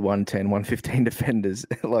bloody 110, 115 defenders,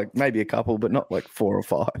 like maybe a couple, but not like 4 or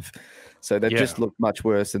 5. So they just look much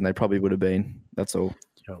worse than they probably would have been. That's all.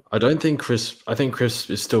 I think Crisp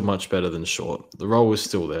is still much better than Short. The role was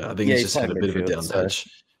still there. I think he's just had a bit of a down patch.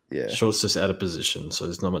 Yeah. Short's just out of position, so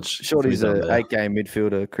there's not much. Shorty's an 8-game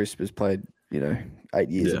midfielder. Crisp has played, 8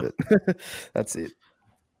 years of it. That's it.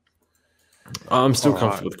 I'm still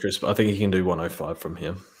comfortable with Crisp. I think he can do 105 from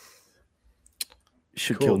here.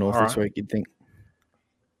 Should kill North this week, you'd think.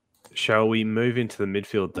 Shall we move into the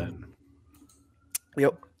midfield then?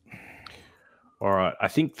 Yep. All right. I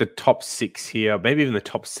think the top 6 here, maybe even the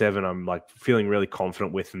top 7, I'm like feeling really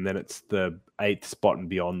confident with, and then it's the 8th spot and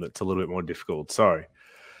beyond that's a little bit more difficult. So,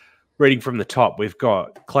 reading from the top, we've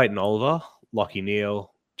got Clayton Oliver, Lachie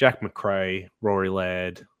Neale, Jack McRae, Rory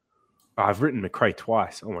Laird. I've written McRae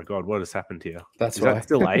twice. Oh my God, what has happened here? Is that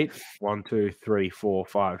still 8? 1, 2, 3, 4,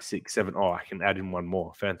 5, 6, 7. Oh, I can add in one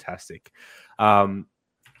more. Fantastic. All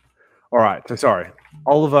right. So sorry.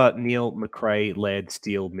 Oliver, Neale, McRae, Laird,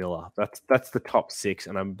 Steele, Miller. That's the top 6,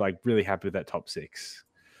 and I'm like really happy with that top 6.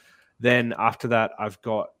 Then after that, I've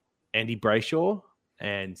got Andy Brayshaw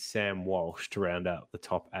and Sam Walsh to round out the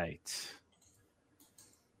top 8.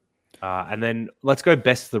 And then let's go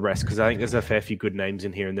best of the rest, because I think there's a fair few good names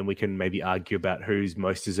in here, and then we can maybe argue about who's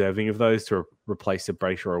most deserving of those to replace a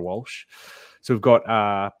Brayshaw or Walsh. So we've got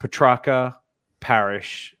Petrarca,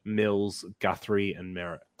 Parrish, Mills, Guthrie, and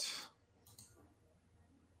Merritt.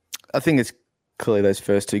 I think it's clearly those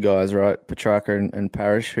first 2 guys, right? Petrarca and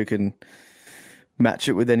Parrish, who can match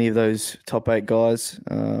it with any of those top 8 guys.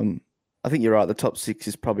 I think you're right. The top 6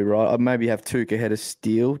 is probably right. I'd maybe have Took ahead of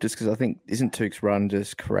Steele, just because I think isn't Took's run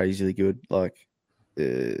just crazily good, like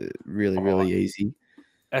really easy.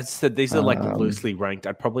 As I said, these are like loosely ranked.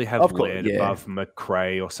 I'd probably have Laird above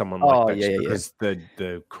McRae or someone like that, because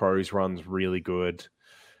the Crows run's really good.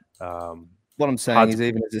 What I'm saying is,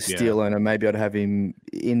 even as a steal owner, maybe I'd have him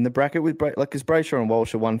in the bracket with because Brayshaw and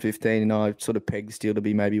Walsh are 115, and I sort of pegged Steele to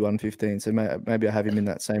be maybe 115. So maybe I have him in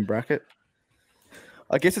that same bracket.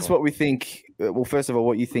 I guess it's what we think. Well, first of all,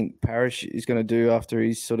 what you think Parrish is going to do after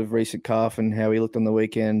his sort of recent calf and how he looked on the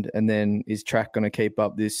weekend, and then is Track going to keep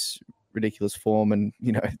up this ridiculous form and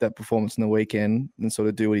that performance in the weekend and sort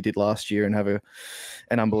of do what he did last year and have an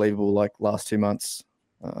unbelievable last 2 months.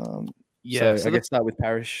 So I guess start with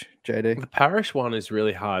Parrish, JD. The Parrish one is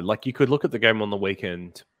really hard. Like, you could look at the game on the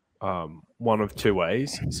weekend one of two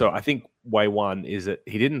ways. So I think way one is that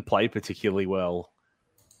he didn't play particularly well.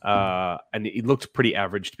 And he looked pretty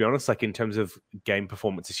average, to be honest. Like, in terms of game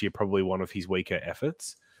performance this year, probably one of his weaker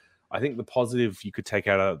efforts. I think the positive you could take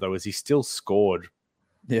out of it, though, is he still scored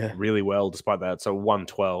really well despite that. So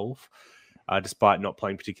 112, despite not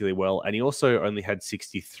playing particularly well. And he also only had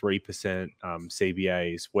 63%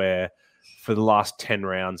 CBAs, where for the last 10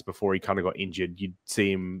 rounds before he kind of got injured, you'd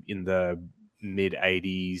see him in the mid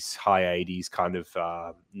 80s, high 80s kind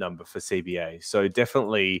of number for CBA. So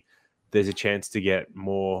definitely there's a chance to get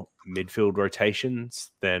more midfield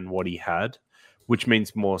rotations than what he had, which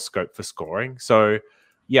means more scope for scoring. So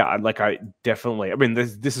yeah, I mean,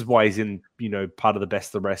 this is why he's in, part of the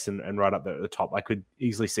best of the rest and right up there at the top. I could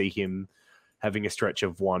easily see him having a stretch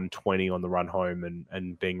of 120 on the run home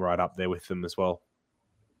and being right up there with them as well.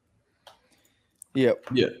 Yep.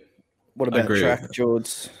 Yeah. What about Track,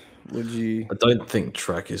 George? I don't think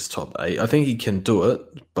Track is top 8. I think he can do it,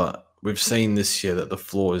 but we've seen this year that the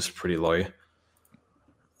floor is pretty low.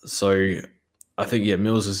 So I think,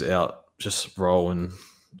 Mills is out, just roll and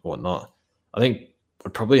whatnot. I think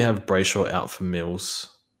I'd probably have Brayshaw out for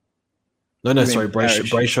Mills.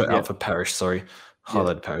 Brayshaw out for Parrish, sorry.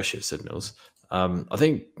 Highlighted Parrish, it said Mills. I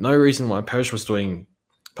think no reason why Parrish was doing,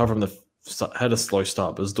 apart from had a slow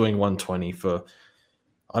start, but was doing 120 for,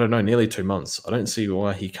 I don't know, nearly 2 months. I don't see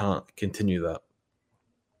why he can't continue that.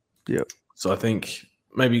 Yep. So I think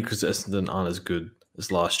maybe because Essendon aren't as good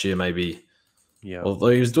as last year, maybe. Yeah. Although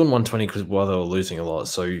he was doing 120 while they were losing a lot.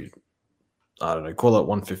 So I don't know, call it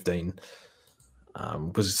 115.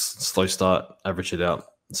 Because slow start, average it out.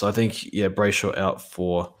 So I think, Brayshaw out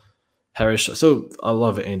for Parrish. So I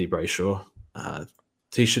love Andy Brayshaw.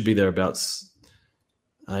 He should be thereabouts.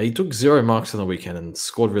 He took 0 marks on the weekend and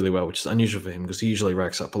scored really well, which is unusual for him because he usually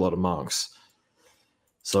racks up a lot of marks.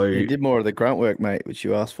 So he did more of the grunt work, mate, which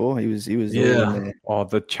you asked for. He was all in there. Oh,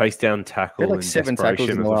 the chase down tackle, like 7 tackles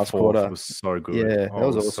in the last quarter was so good. Yeah, that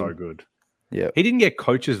was awesome. So good. Yeah, he didn't get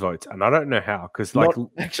coaches' votes, and I don't know how, because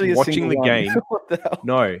actually watching the game, what the hell?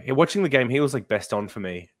 No, watching the game, he was best on for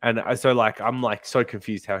me, and so I'm so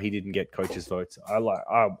confused how he didn't get coaches' votes.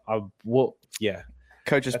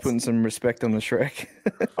 Coaches putting some respect on the Shrek.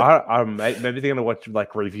 Maybe they're gonna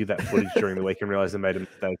review that footage during the week and realize they made a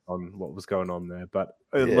mistake on what was going on there. But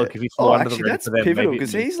look, if he's that's pivotal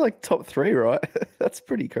because he's top 3, right? That's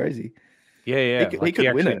pretty crazy. Yeah. He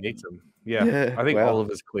could win it. Needs them. Yeah, I think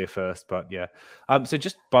Oliver's clear first, but yeah. So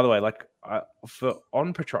just by the way, for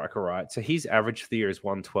on Petrarca, right? So his average for the year is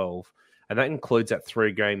 112, and that includes that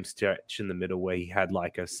 3 game stretch in the middle where he had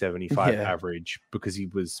a 75 average because he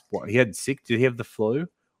was he had sick. Did he have the flu,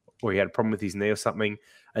 or he had a problem with his knee or something?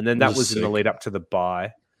 And then that was in the lead up to the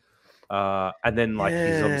bye. And then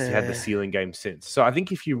he's obviously had the ceiling game since. So I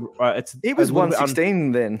think if you, he was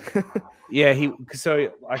 116 then. Yeah,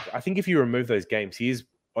 I think if you remove those games, he is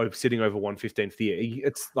sitting over 115 for the year.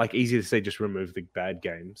 It's easy to say just remove the bad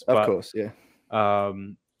games. Of course, yeah.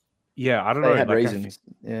 Yeah, I don't know. Had reasons.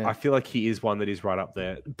 I feel like he is one that is right up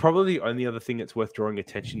there. Probably the only other thing that's worth drawing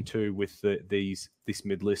attention to with this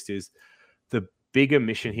mid list is the bigger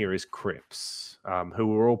mission here is Cripps, who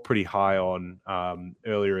we're all pretty high on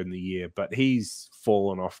earlier in the year, but he's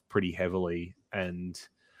fallen off pretty heavily and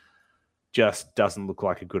just doesn't look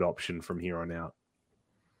like a good option from here on out.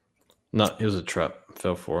 No, it was a trap.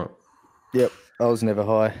 Fell for it. Yep, I was never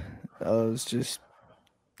high. I was just.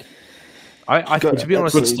 To be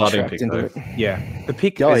honest, good starting pick though. Yeah, the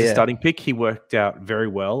pick as a starting pick, he worked out very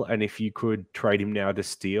well. And if you could trade him now to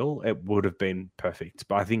steal, it would have been perfect.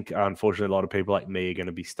 But I think, unfortunately, a lot of people like me are going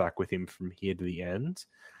to be stuck with him from here to the end,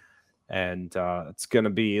 and it's going to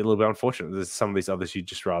be a little bit unfortunate. There's some of these others you'd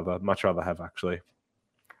just much rather have actually.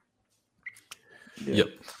 Yep.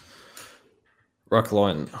 Ruck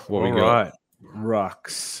line. What we got? Right,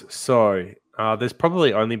 Rucks. So there's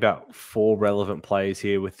probably only about 4 relevant players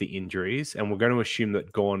here with the injuries, and we're going to assume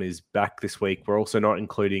that Gawn is back this week. We're also not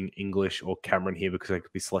including English or Cameron here because they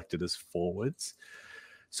could be selected as forwards.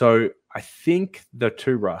 So I think the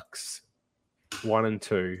 2 rucks, 1 and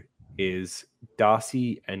 2, is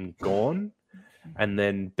Darcy and Gawn. And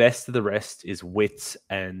then best of the rest is Wits,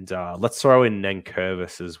 and let's throw in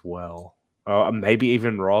Nankervis as well. Maybe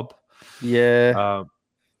even Rob. Yeah.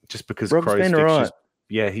 Just because Rob's Crow's been fixtures, alright.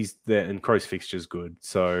 yeah, he's there, and Crow's fixture's good.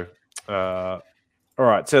 So, all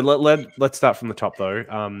right. So let's start from the top though.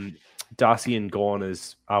 Darcy and Gawn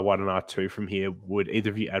is R1 and R2 from here. Would either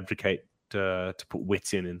of you advocate to put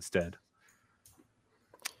Wits in instead?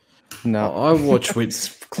 No. I watch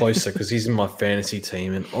Wits closer because he's in my fantasy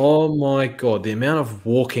team, and oh my god, the amount of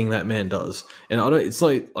walking that man does. And I don't. It's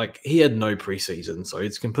like he had no preseason, so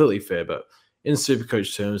it's completely fair. But in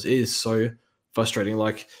Supercoach terms, it is so frustrating.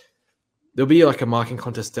 Like there'll be like a marking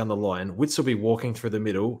contest down the line. Wits will be walking through the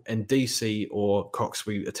middle, and DC or Cox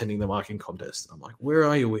will be attending the marking contest. I'm like, where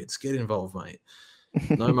are you, Wits? Get involved, mate.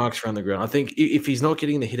 No marks around the ground. I think if he's not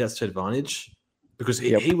getting the hit outs to advantage, because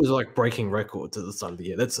he was like breaking records at the start of the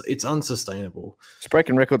year. It's unsustainable. He's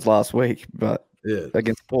breaking records last week, but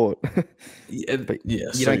against Port. But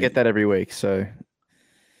you don't get that every week, so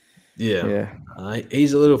he's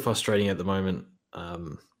a little frustrating at the moment.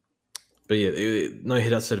 But yeah, no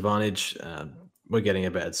hit outs to advantage. We're getting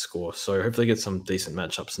a bad score, so hopefully get some decent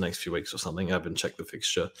matchups the next few weeks or something. I haven't checked the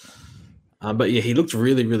fixture. But yeah, he looked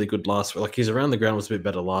really, really good last week. Like his around the ground was a bit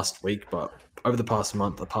better last week, but over the past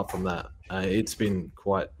month, apart from that, it's been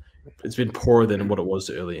poorer than what it was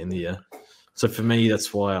early in the year. So for me,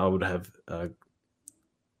 that's why I would have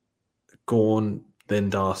Gawn, then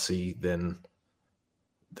Darcy, then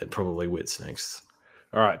probably Wits next.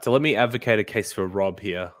 All right, so let me advocate a case for Rob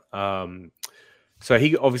here. So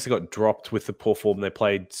he obviously got dropped with the poor form. They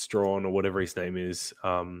played Strawn or whatever his name is.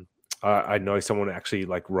 I know someone actually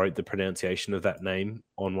like wrote the pronunciation of that name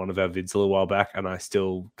on one of our vids a little while back, and I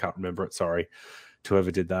still can't remember it. Sorry to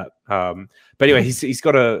whoever did that. But anyway, he's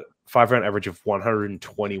got a 5-round average of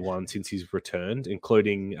 121 since he's returned,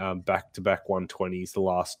 including back-to-back 120s the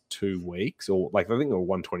last 2 weeks, or like I think they were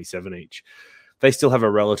 127 each. They still have a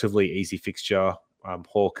relatively easy fixture.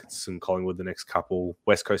 Hawks and Collingwood the next couple,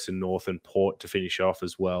 West Coast and North, and Port to finish off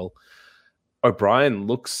as well. O'Brien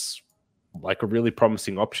looks like a really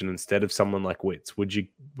promising option instead of someone like Wits. Would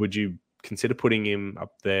you consider putting him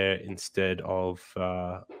up there instead of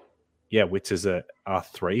Wits as a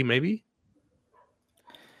R3 maybe?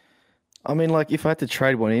 I mean, like if I had to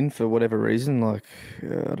trade one in for whatever reason, like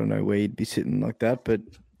I don't know where you'd be sitting like that, but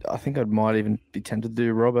I think I might even be tempted to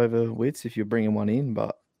do Rob over Wits if you're bringing one in,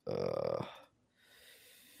 but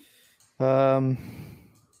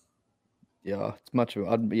it's much of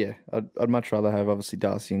I'd much rather have obviously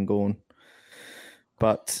Darcy and Gawn.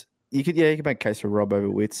 But you could make a case for Rob over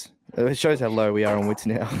Wits. It shows how low we are on Wits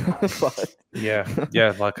now. But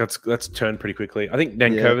like that's turned pretty quickly. I think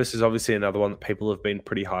Nankervis is obviously another one that people have been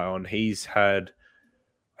pretty high on. He's had,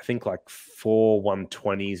 I think, like 4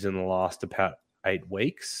 120s in the last about 8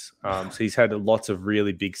 weeks. So he's had lots of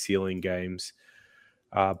really big ceiling games.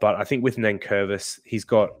 But I think with Nankervis, he's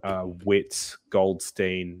got Wits,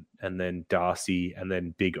 Goldstein, and then Darcy, and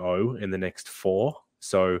then Big O in the next 4.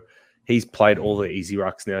 So he's played all the easy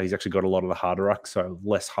rucks now. He's actually got a lot of the harder rucks, so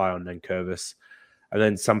less high on Nankervis. And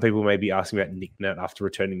then some people may be asking about Nick Nat after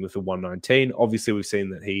returning with a 119. Obviously, we've seen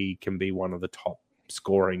that he can be one of the top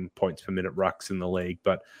scoring points per minute rucks in the league.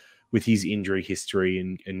 But with his injury history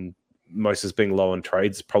and Moses being low on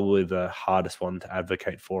trades, probably the hardest one to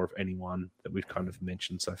advocate for of anyone that we've kind of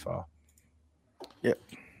mentioned so far. Yep.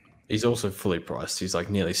 He's also fully priced. He's like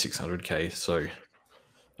nearly 600k. So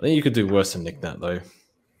I think you could do worse than Nick Nat, though.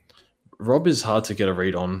 Rob is hard to get a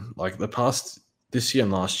read on. Like this year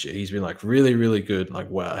and last year, he's been like really, really good. Like,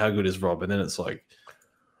 wow, how good is Rob? And then it's like,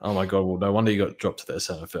 oh my God, well, no wonder he got dropped to the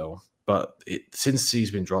SNFL. But since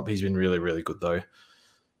he's been dropped, he's been really, really good though.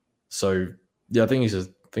 So yeah, I think he's a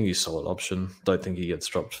solid option. Don't think he gets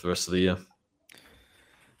dropped for the rest of the year.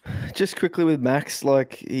 Just quickly with Max,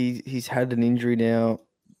 like he's had an injury now.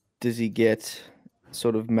 Does he get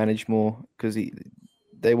sort of managed more? Because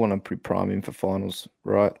they want to pre-prime him for finals,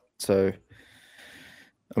 right? So,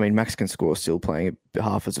 I mean, Max can score still playing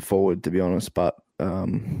half as a forward, to be honest. But,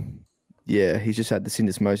 he's just had the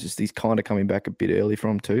syndesmosis. He's kind of coming back a bit early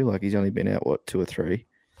from too. Like, he's only been out, 2 or 3?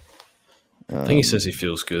 I think he says he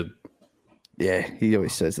feels good. Yeah, he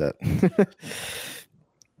always says that.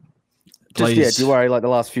 Do you worry, like, the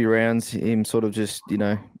last few rounds, him sort of just,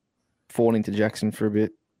 falling to Jackson for a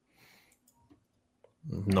bit?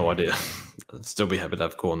 No idea. I'd still be happy to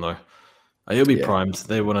have Gawn, though. He'll be primed.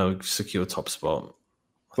 They want to secure a top spot.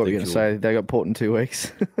 What were you going to say? They got Port in 2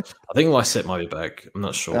 weeks. I think Lysette might be back. I'm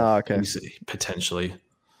not sure. Oh, okay. Potentially.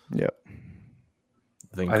 Yep.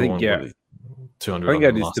 I think 200. I think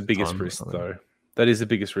that is the biggest risk, though. That is the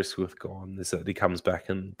biggest risk with Gawn, is that he comes back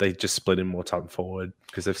and they just split him more time forward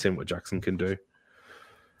because they've seen what Jackson can do.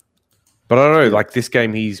 But I don't know, Yeah. like this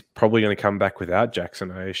game, he's probably going to come back without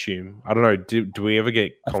Jackson, I assume. I don't know. Do we ever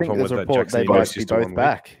get I think confirmed there's with a that report Jackson they injury might is be just a both 1 week?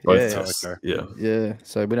 back. Both Yeah, tests. okay. Yeah. yeah.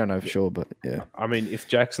 So we don't know for sure, but yeah. I mean, if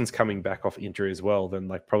Jackson's coming back off injury as well, then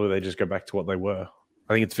like probably they just go back to what they were.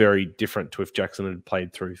 I think it's very different to if Jackson had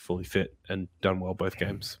played through fully fit and done well both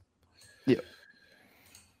games. Yeah.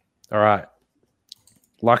 All right.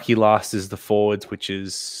 Lucky last is the forwards, which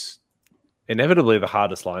is inevitably the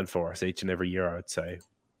hardest line for us each and every year, I would say.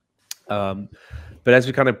 But as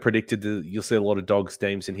we kind of predicted, you'll see a lot of dogs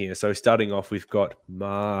names in here. So starting off, we've got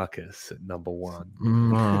Marcus at number 1.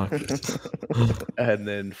 Marcus. And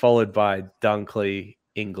then followed by Dunkley,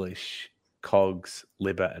 English, Cogs,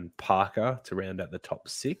 Libber, and Parker to round out the top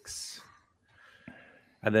 6.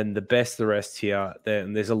 And then the rest here,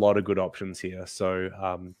 and there's a lot of good options here.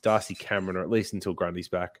 So Darcy Cameron, or at least until Grundy's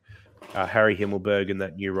back, Harry Himmelberg in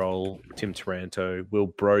that new role, Tim Taranto, Will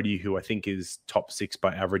Brodie, who I think is top 6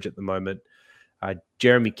 by average at the moment.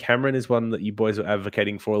 Jeremy Cameron is one that you boys were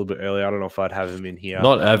advocating for a little bit earlier. I don't know if I'd have him in here.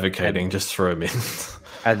 Not advocating, just throw him in.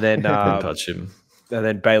 And then Don't touch him. And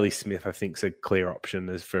then Bailey Smith, I think, is a clear option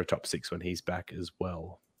as for a top 6 when he's back as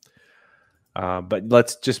well. But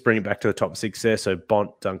let's just bring it back to the top 6 there. So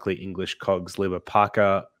Bont, Dunkley, English, Cogs, Libber,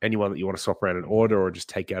 Parker. Anyone that you want to swap around in order or just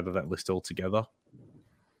take out of that list altogether?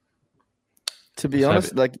 To be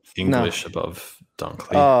honest, like English above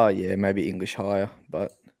Dunkley. Oh yeah, maybe English higher,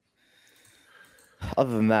 but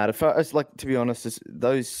other than that, if it's like, to be honest,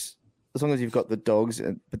 those, as long as you've got the dogs,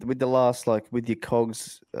 but with the last, like with your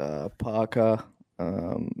Cogs, Parker,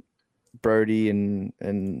 Brodie and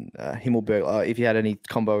Himmelberg, if you had any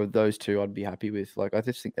combo of those two, I'd be happy with. Like, I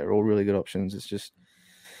just think they're all really good options. It's just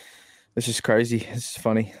crazy. It's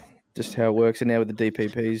funny just how it works. And now with the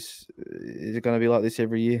DPPs, is it going to be like this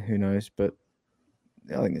every year? Who knows? But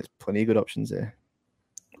I think there's plenty of good options there.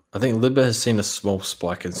 I think Libba has seen a small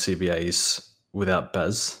spike in CBAs without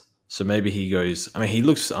Baz. So maybe he goes, I mean, he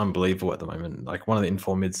looks unbelievable at the moment, like one of the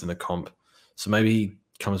inform mids in the comp. So maybe he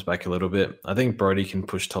comes back a little bit. I think Brodie can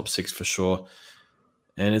push top 6 for sure.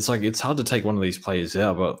 And it's like, it's hard to take one of these players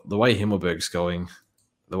out, but the way Himmelberg's going,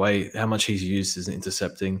 the way how much he's used as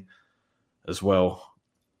intercepting as well,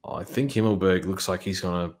 I think Himmelberg looks like he's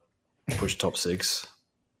going to push top 6.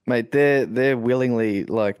 Mate, they're willingly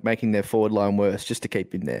like making their forward line worse just to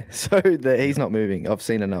keep him there. So he's not moving. I've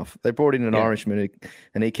seen enough. They brought in an Irishman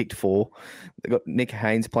and he kicked 4. They got Nick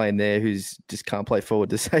Haynes playing there, who's just can't play forward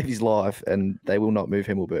to save his life, and they will not move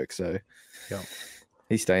Himmelberg. So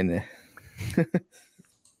he's staying there.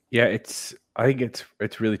 Yeah, I think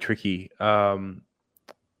it's really tricky.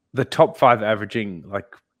 The top 5 averaging like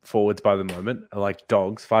forwards by the moment are like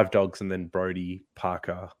dogs, 5 dogs, and then Brodie,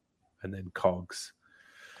 Parker, and then Cogs.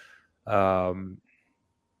 I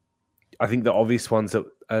think the obvious ones that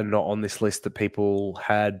are not on this list that people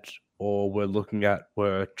had or were looking at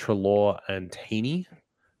were Treloar and Heaney. I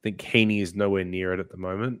think Heaney is nowhere near it at the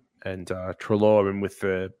moment. And Treloar, and with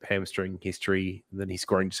the hamstring history, then his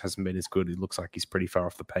scoring just hasn't been as good. It looks like he's pretty far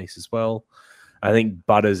off the pace as well. I think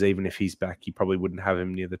Butters, even if he's back, you probably wouldn't have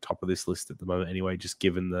him near the top of this list at the moment anyway, just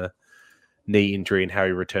given the knee injury and how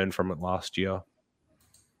he returned from it last year.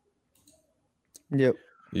 Yep.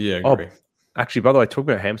 Yeah, I agree. Actually, by the way, talking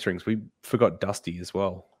about hamstrings, we forgot Dusty as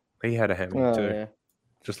well. He had a hammy too. Yeah.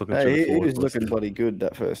 Just looking through the he was looking bloody good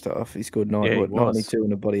that first half. He scored 92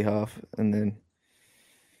 in a bloody half, and then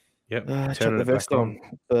turning the vest on.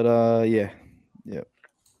 But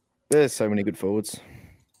there's so many good forwards.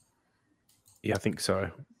 Yeah, I think so.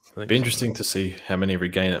 It'd be interesting to see how many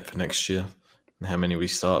regain it for next year and how many we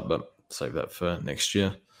start, but save that for next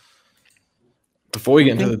year. Before we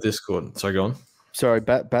get into the Discord, so go on. Sorry,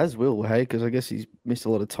 Baz will, hey, because I guess he's missed a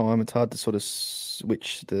lot of time. It's hard to sort of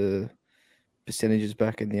switch the percentages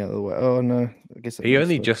back in the other way. Oh, no. I guess he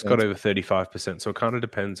only just got over 35%, so it kind of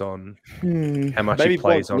depends on how much he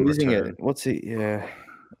plays on return. It. What's he? Yeah.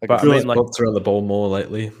 But I mean, like, Bob's around the ball more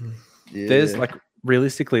lately. Yeah. There's, like,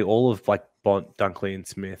 realistically, all of, like, Bont, Dunkley, and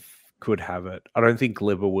Smith could have it. I don't think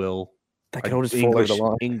Libber will. They can all just fall over the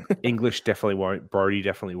line. English definitely won't. Brodie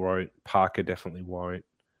definitely won't. Parker definitely won't.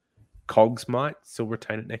 Cogs might still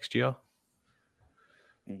retain it next year.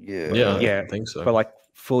 Yeah, I think so. But like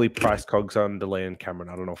fully priced Cogs under Leon Cameron,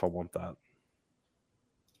 I don't know if I want that.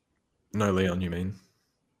 No, Leon, you mean?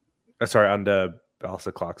 Sorry, under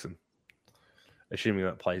Balsa Clarkson. Assuming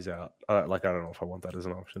that plays out. I don't know if I want that as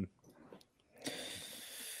an option.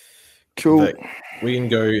 Cool. But we can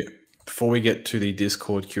go, before we get to the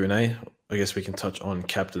Discord Q&A, I guess we can touch on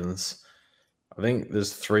captains. I think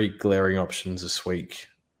there's 3 glaring options this week.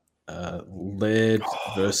 Laird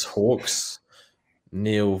versus Hawks,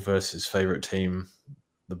 Neil versus favorite team,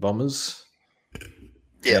 the Bombers.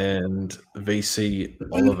 Yep. And VC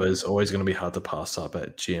Oliver is always going to be hard to pass up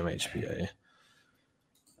at GMHBA.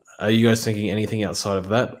 Are you guys thinking anything outside of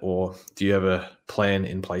that, or do you have a plan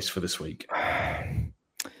in place for this week?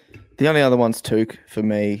 The only other one's Took for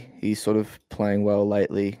me. He's sort of playing well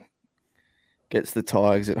lately. Gets the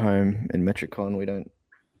Tigers at home in Metricon. We don't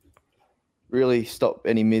really stop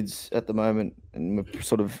any mids at the moment, and we're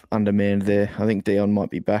sort of undermanned there. I think Dion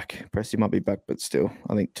might be back. Presti might be back, but still,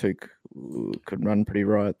 I think Took could run pretty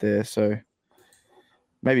right there. So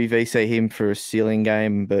maybe VC him for a ceiling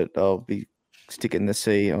game, but I'll be sticking the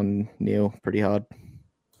C on Neil pretty hard.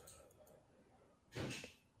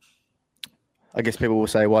 I guess people will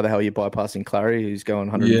say, why the hell are you bypassing Clary, who's going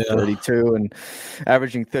 132 and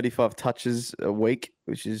averaging 35 touches a week,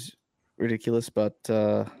 which is ridiculous. But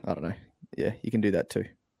I don't know. Yeah, you can do that too.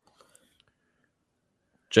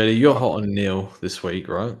 JD, you're hot on Neil this week,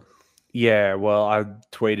 right? Yeah, well, I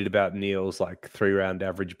tweeted about Neil's like 3-round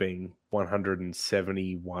average being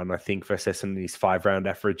 171, I think, versus Essendon's 5-round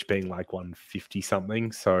average being like 150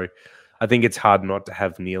 something. So I think it's hard not to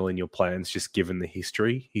have Neil in your plans, just given the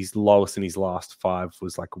history. His lowest in his last 5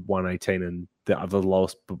 was like 118, and the other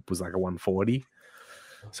lowest was like a 140.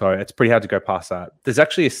 So it's pretty hard to go past that. There's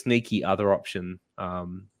actually a sneaky other option, by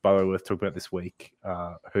the way, worth talking about this week,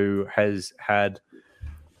 who has had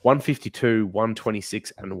 152,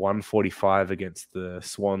 126, and 145 against the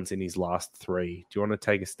Swans in his last 3. Do you want to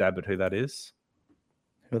take a stab at who that is?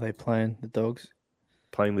 Who are they playing? The Dogs?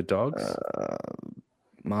 Playing the Dogs?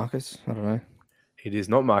 Marcus? I don't know. It is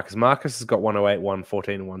not Marcus. Marcus has got 108,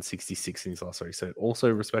 114, and 166 in his last 3. So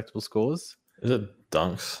also respectable scores. Is it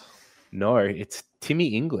Dunks? No, it's Timmy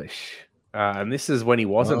English. And this is when he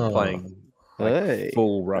wasn't playing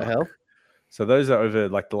full ruck. So those are over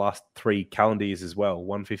like the last 3 calendar years as well.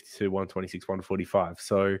 152, 126, 145.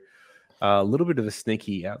 So a little bit of a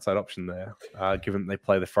sneaky outside option there, given they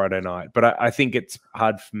play the Friday night. But I think it's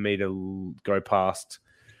hard for me to go past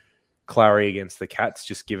Clary against the Cats,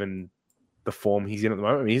 just given the form he's in at the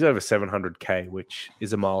moment. I mean, he's over 700K, which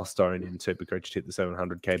is a milestone in Supercoach to hit the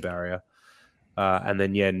 700K barrier. And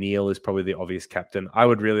then, yeah, Neil is probably the obvious captain. I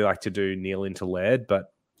would really like to do Neil into Laird,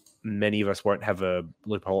 but many of us won't have a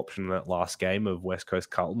loophole option in that last game of West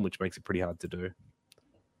Coast Carlton, which makes it pretty hard to do.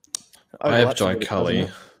 I have Joe Cully.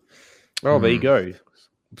 Oh, there you go.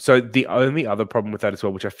 So the only other problem with that as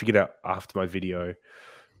well, which I figured out after my video,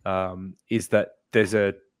 is that there's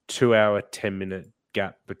a 2-hour, 10-minute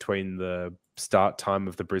gap between the start time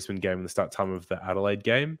of the Brisbane game and the start time of the Adelaide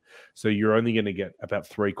game. So you're only going to get about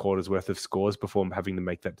 3/4 worth of scores before having to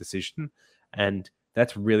make that decision. And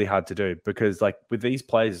that's really hard to do because, like, with these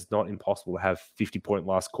players, it's not impossible to have 50-point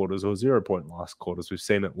last quarters or 0-point last quarters. We've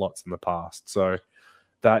seen it lots in the past. So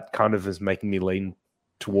that kind of is making me lean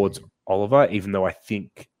towards Oliver, even though I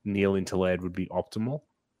think Neil into Laird would be optimal.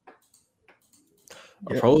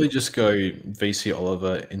 I'll probably just go VC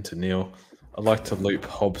Oliver into Neil. I'd like to loop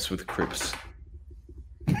Hobbs with Cripps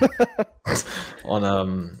on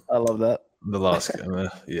I love that. the last game.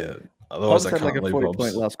 Yeah. Otherwise, I Hobbs had can't like a leave 40-point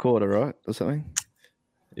Hobbs. last quarter, right? Or something?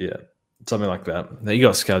 Yeah, something like that. Now you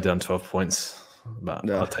got scaled down 12 points, but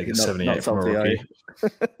I'll take it 78 from a rookie.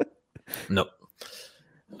 Nope.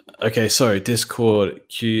 Okay, so Discord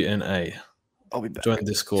Q&A. I'll be back. Join the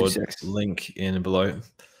Discord link in below.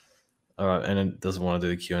 All right, and it doesn't want to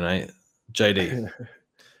do the Q&A. JD,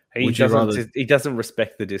 he doesn't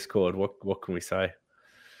respect the Discord. What can we say?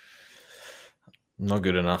 Not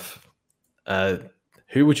good enough.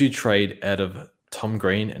 Who would you trade out of Tom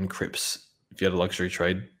Green and Cripps if you had a luxury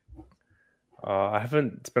trade? I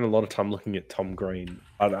haven't spent a lot of time looking at Tom Green.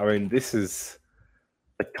 I mean, this is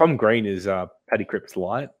Tom Green is Paddy Cripps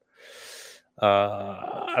light.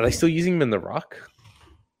 Are they still using him in the ruck?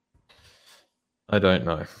 I don't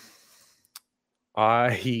know.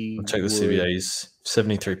 I'll check the CBA's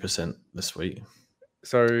 73% this week.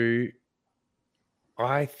 So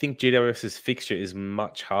I think GWS's fixture is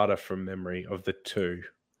much harder from memory of the two,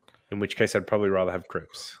 in which case I'd probably rather have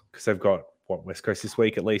Cripps because they've got West Coast this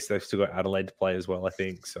week at least. They've still got Adelaide to play as well, I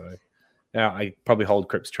think. So now I probably hold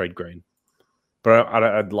Cripps, trade Green, but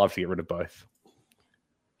I'd love to get rid of both.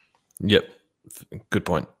 Yep, good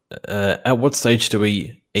point. At what stage do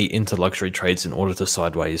we eat into luxury trades in order to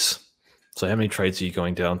sideways? So how many trades are you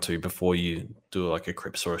going down to before you do like a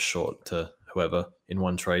Cripps or a short to whoever in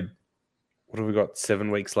one trade? What have we got?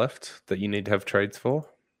 7 weeks left that you need to have trades for?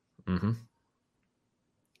 Mm-hmm.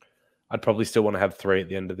 I'd probably still want to have 3 at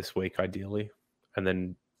the end of this week, ideally. And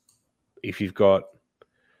then if you've got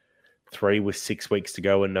 3 with 6 weeks to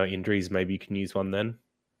go and no injuries, maybe you can use one then.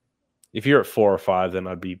 If you're at 4 or 5, then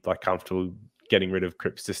I'd be like comfortable getting rid of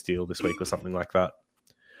Cripps to Steele this week or something like that.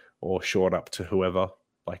 Or short up to whoever.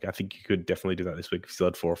 Like, I think you could definitely do that this week if you still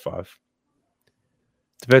had 4 or 5.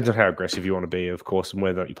 Depends on how aggressive you want to be, of course, and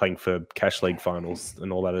whether you're playing for cash league finals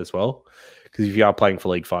and all that as well. Because if you are playing for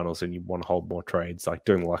league finals and you want to hold more trades, like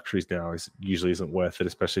doing the luxuries now usually isn't worth it,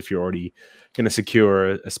 especially if you're already going to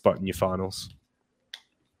secure a spot in your finals.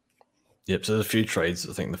 Yep. So there's a few trades.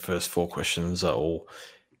 I think the first 4 questions are all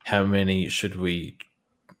how many should we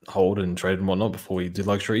hold and trade and whatnot before we do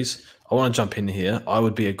luxuries. I want to jump in here. I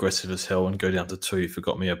would be aggressive as hell and go down to 2 if it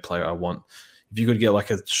got me a player I want. If you could get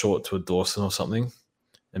like a short to a Dawson or something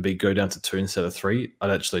and go down to 2 instead of 3, I'd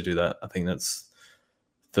actually do that. I think that's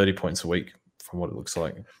 30 points a week from what it looks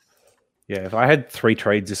like. Yeah, if I had 3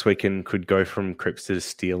 trades this week and could go from Crips to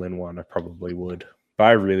Steel in one, I probably would. But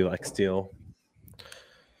I really like Steel.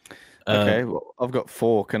 Okay, well, I've got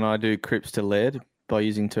 4. Can I do Crips to lead by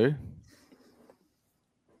using 2?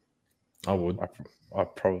 I would. I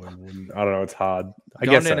probably wouldn't. I don't know. It's hard. I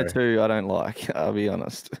Going guess down so. to 2, I don't like. I'll be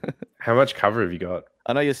honest. How much cover have you got?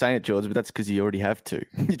 I know you're saying it, George, but that's because you already have 2.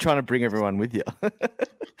 You're trying to bring everyone with you.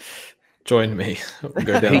 Join me. We'll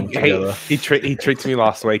go down together. He tricked me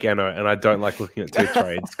last week, Anno, and I don't like looking at 2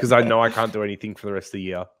 trades because I know I can't do anything for the rest of the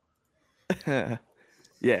year.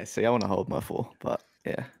 Yeah, see, I want to hold my 4, but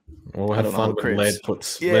yeah. Well, we'll have fun when Led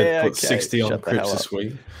puts 60 on Crips this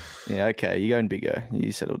week. Yeah, okay. You're going bigger.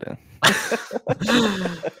 You settle down.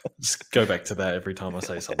 Just go back to that every time I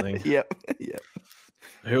say something. Yep.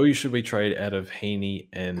 Who should we trade out of Heaney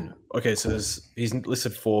and... Okay, so he's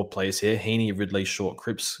listed 4 players here. Heaney, Ridley, Short,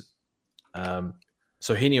 Crips.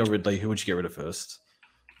 So Heaney or Ridley, who would you get rid of first?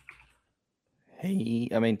 I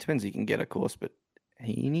mean, depends who you can get, of course, but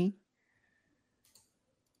Heaney?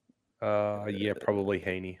 Yeah, probably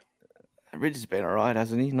Heaney. Ridge has been all right,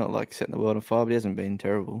 hasn't he? Not like setting the world on fire, but he hasn't been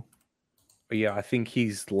terrible. But yeah, I think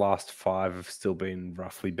his last 5 have still been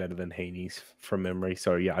roughly better than Heaney's from memory.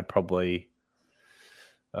 So yeah, I'd probably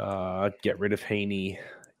get rid of Heaney,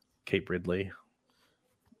 keep Ridley.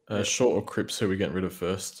 Short or Crips, who are we getting rid of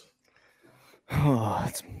first? Oh,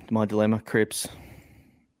 it's my dilemma. Crips.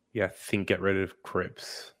 Yeah, I think get rid of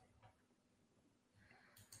Crips.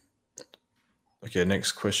 Okay,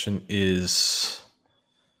 next question is...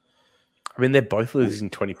 I mean, they're both losing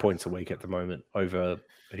 20 points a week at the moment over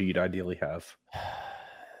who you'd ideally have.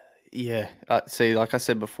 Yeah. See, like I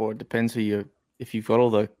said before, it depends if you've got all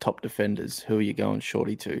the top defenders, who are you going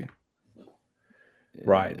shorty to?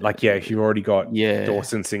 Right. Like, yeah, if you've already got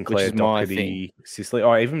Dawson, Sinclair, Doherty, Sicily.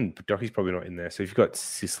 Oh, even Doherty's probably not in there. So if you've got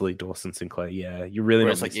Sicily, Dawson, Sinclair, yeah, you're really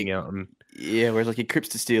not missing out on... Yeah, whereas like your Crips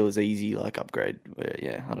to Steel is easy, like upgrade.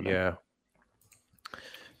 Yeah, I don't know. Yeah.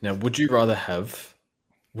 Now, would you rather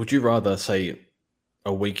say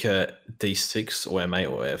a weaker D6 or M8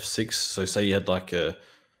 or F6? So say you had like a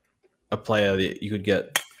player that you could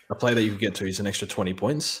get to is an extra 20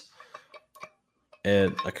 points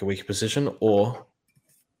and like a weaker position, or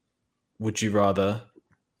would you rather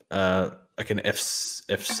like an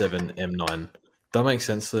F7 M9? That makes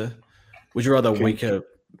sense there. Would you rather a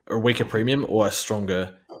weaker premium or a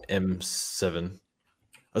stronger M7?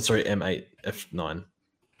 Sorry, M8 F9.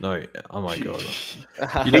 No, oh my god!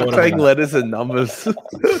 You know what saying letters and numbers.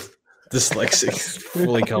 Dyslexic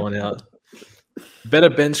fully coming out. Better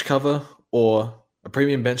bench cover or a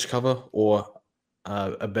premium bench cover or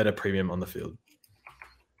a better premium on the field.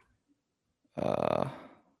 I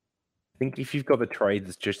think if you've got the trades,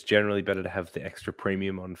 it's just generally better to have the extra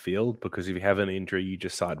premium on field because if you have an injury, you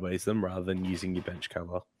just sideways them rather than using your bench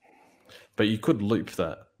cover. But you could loop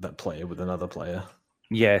that player with another player.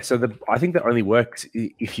 Yeah, so I think that only works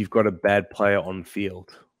if you've got a bad player on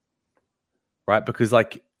field, right? Because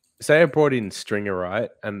like, say I brought in Stringer, right,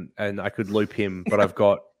 and I could loop him, but I've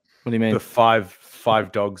got what do you mean? The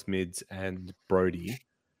five dogs mids and Brody.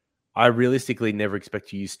 I realistically never expect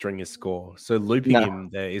to use Stringer's score, so looping him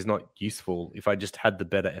there is not useful if I just had the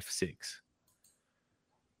better F6.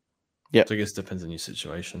 Yeah, so I guess it depends on your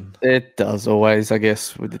situation. It does always, I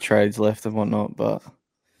guess, with the trades left and whatnot, but.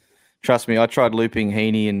 Trust me, I tried looping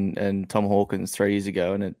Heaney and Tom Hawkins 3 years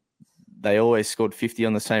ago, and they always scored 50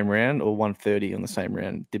 on the same round or 130 on the same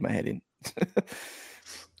round. Did my head in.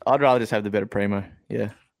 I'd rather just have the better primo. Yeah.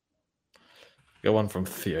 Got one from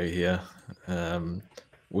Theo here.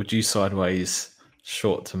 Would you sideways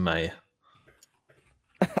Short to May?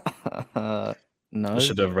 No. I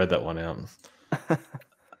should have read that one out.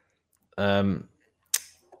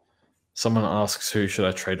 Someone asks who should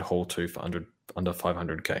I trade Hall to for under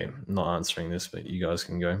 500k. I'm not answering this, but you guys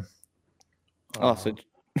can go. So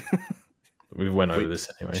we went over this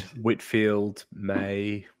anyway. Whitfield,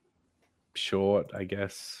 May, Short, I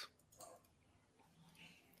guess.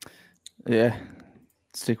 Yeah,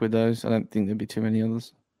 stick with those. I don't think there'd be too many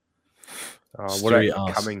others. What Stewie about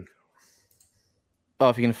asks, coming? Oh,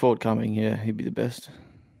 if you can afford coming, yeah, he'd be the best.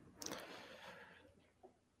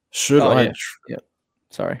 should Oh, I? yeah. Yep.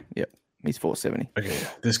 Sorry. Yep. He's 470. Okay,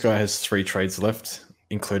 this guy has 3 trades left,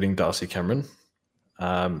 including Darcy Cameron.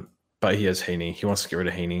 But he has Heaney. He wants to get rid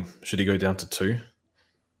of Heaney. Should he go down to 2?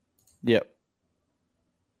 Yep.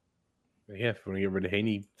 Yeah, if you want to get rid of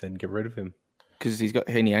Heaney, then get rid of him. Because he's got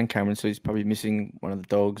Heaney and Cameron, so he's probably missing one of the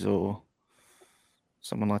dogs or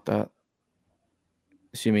someone like that.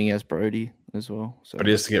 Assuming he has Brody as well. So. But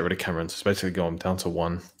he has to get rid of Cameron. So it's basically going down to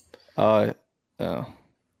 1. Oh,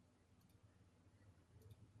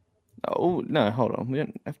 no, hold on. We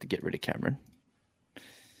don't have to get rid of Cameron.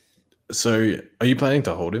 So are you planning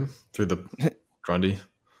to hold him through the Grundy?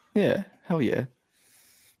 Yeah, hell yeah.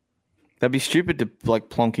 That'd be stupid to like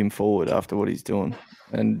plonk him forward after what he's doing.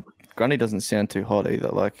 And Grundy doesn't sound too hot either.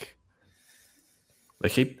 Like They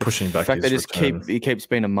keep pushing back. The fact his return. he keeps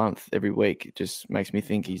being a month every week, it just makes me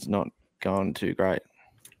think he's not going too great.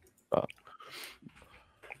 But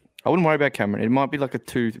I wouldn't worry about Cameron. It might be like a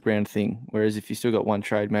 2-round thing. Whereas if you still got 1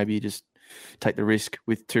 trade, maybe you just take the risk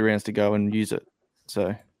with 2 rounds to go and use it. So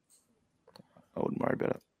I wouldn't worry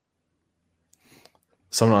about it.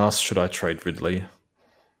 Someone asked, should I trade Ridley?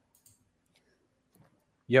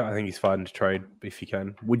 Yeah, I think he's fine to trade if you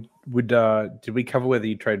can. Did we cover whether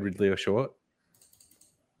you trade Ridley or Short?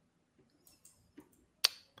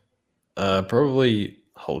 Probably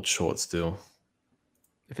hold Short still.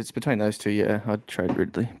 If it's between those 2, yeah, I'd trade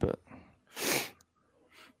Ridley. But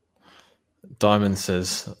Diamond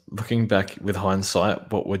says, looking back with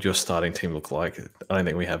hindsight, what would your starting team look like? I don't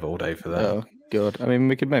think we have all day for that. oh god, I mean,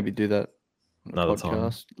 we could maybe do that on the Another time.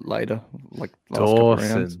 podcast later, like last couple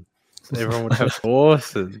rounds. Dawson. Everyone would have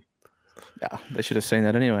Dawson. Yeah, they should have seen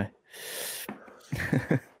that anyway.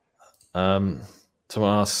 Someone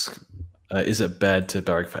asks, is it bad to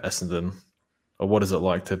barrack for Essendon? Or what is it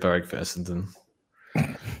like to barrack for Essendon?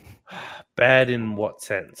 Bad in what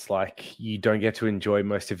sense? Like you don't get to enjoy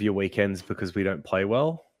most of your weekends because we don't play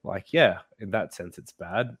well? Like, yeah, in that sense, it's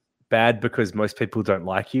bad. Bad because most people don't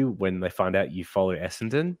like you when they find out you follow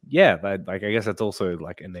Essendon. Yeah, I guess that's also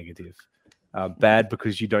like a negative. Bad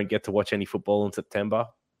because you don't get to watch any football in September.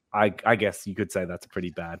 I guess you could say that's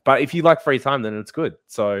pretty bad. But if you like free time, then it's good.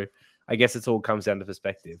 So I guess it all comes down to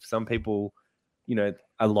perspective. Some people, are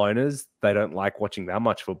loners. They don't like watching that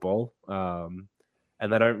much football.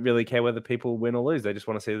 And they don't really care whether people win or lose. They just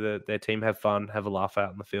want to see their team have fun, have a laugh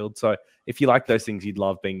out in the field. So if you like those things, you'd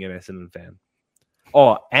love being an Essendon fan.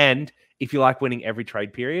 Oh, and if you like winning every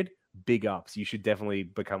trade period, big ups. You should definitely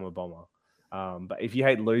become a Bomber. But if you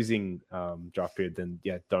hate losing draft period, then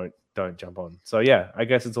yeah, don't jump on. So yeah, I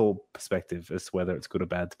guess it's all perspective as to whether it's good or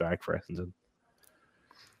bad to barrack for Essendon.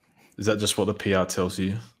 Is that just what the PR tells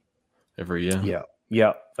you every year?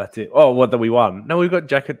 Yeah, that's it. Oh, what that we won? No, we've got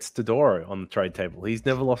Jacket Stodoro on the trade table. He's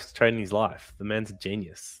never lost a trade in his life. The man's a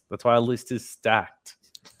genius. That's why our list is stacked.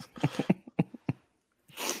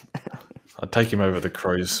 I'd take him over the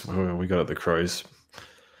Crows. We got at the Crows.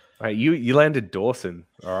 Right, you landed Dawson,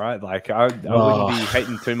 all right? Like I wouldn't be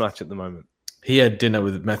hating too much at the moment. He had dinner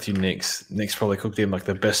with Matthew Nix. Nix probably cooked him like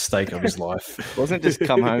the best steak of his life. Wasn't it just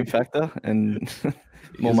come home factor and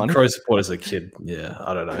more money? Crow support as a kid. Yeah,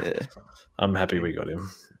 I don't know. Yeah. I'm happy we got him.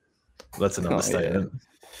 That's an understatement.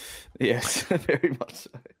 Yeah. Yes, very much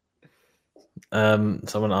so.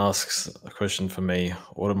 Someone asks a question for me.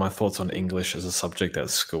 What are my thoughts on English as a subject at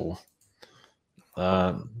school?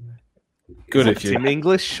 Good if you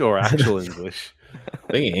English or actual English.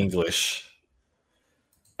 I think English.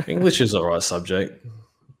 English is an alright subject.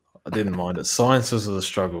 I didn't mind it. Science was a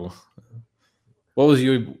struggle. What was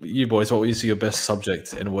you boys? What was your best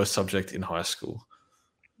subject and worst subject in high school?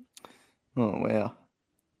 Oh wow.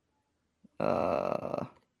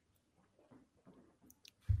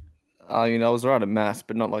 I was right at maths,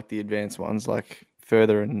 but not like the advanced ones. Like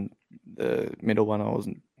further in the middle one, I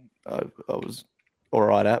wasn't. I was all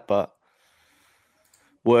right at, but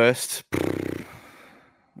worst.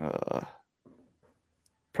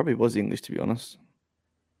 Probably was English, to be honest.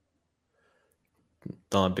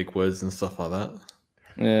 Done big words and stuff like that.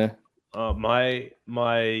 Yeah. My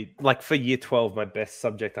like for year 12, my best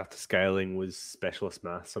subject after scaling was specialist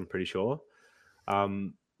maths, I'm pretty sure.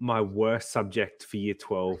 My worst subject for year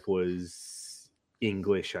 12 was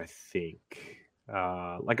English, I think.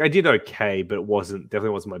 Like I did okay, but definitely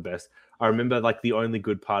wasn't my best. I remember like the only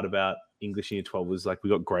good part about English in year 12 was like we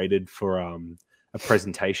got graded for a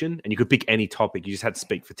presentation and you could pick any topic. You just had to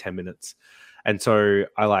speak for 10 minutes. And so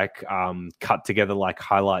I like cut together like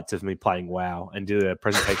highlights of me playing WoW and did a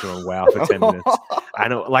presentation on WoW for 10 minutes.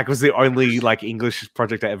 And it was the only like English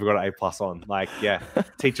project I ever got an A+ on. Like, yeah,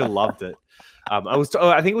 teacher loved it. I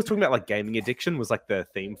think it was talking about like gaming addiction was like the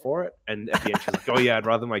theme for it, and at the end she's like, "Oh yeah, I'd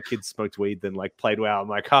rather my kids smoked weed than like played WoW." I'm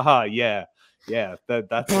like, "Haha, yeah,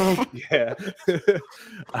 that's it. Yeah."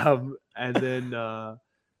 And then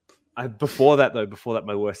before that,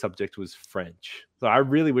 my worst subject was French. So I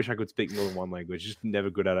really wish I could speak more than one language. Just never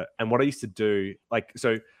good at it. And what I used to do, like,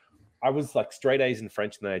 so I was like straight A's in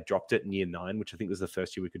French, and then I dropped it in year 9, which I think was the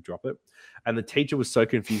first year we could drop it. And the teacher was so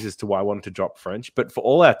confused as to why I wanted to drop French. But for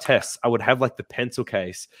all our tests, I would have like the pencil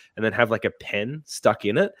case and then have like a pen stuck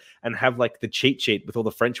in it and have like the cheat sheet with all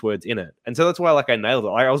the French words in it. And so that's why like I nailed it.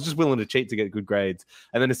 Like, I was just willing to cheat to get good grades.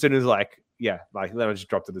 And then as soon as then I just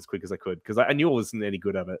dropped it as quick as I could because I knew I wasn't any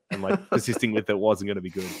good at it, and like persisting with it wasn't going to be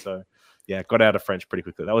good. So yeah, got out of French pretty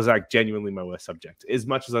quickly. That was like genuinely my worst subject, as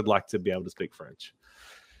much as I'd like to be able to speak French.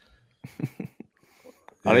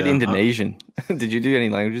 I did Indonesian. Did you do any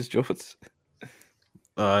languages, Jorts?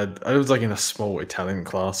 I was like in a small Italian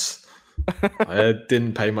class. I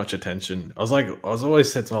didn't pay much attention. I was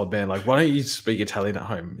always said to my old man, like, why don't you speak Italian at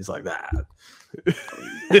home? He's like, that.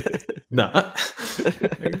 Nah.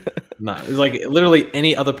 Nah. It's like literally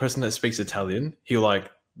any other person that speaks Italian, he'll like,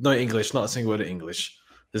 no English, not a single word of English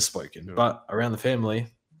is spoken. Yeah. But around the family,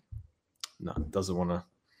 no, doesn't want to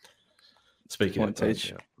speak in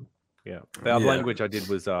Teach. Yeah. The other language I did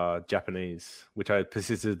was Japanese, which I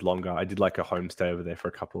persisted longer. I did like a homestay over there for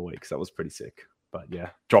a couple of weeks. That was pretty sick. But yeah,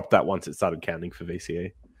 dropped that once it started counting for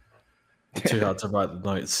VCE. Too hard to write the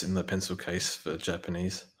notes in the pencil case for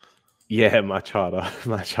Japanese. Yeah, much harder.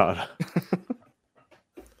 Much harder.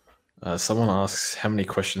 Someone asks, how many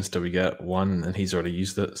questions do we get? 1, and he's already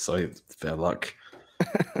used it, so fair luck.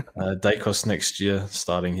 Dacos next year,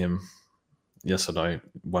 starting him. Yes or no?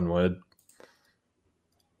 1 word.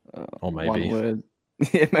 Or maybe. 1 word.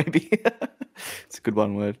 Yeah, maybe. It's a good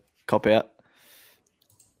 1 word. Cop out.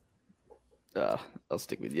 I'll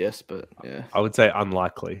stick with yes, but yeah. I would say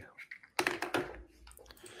unlikely.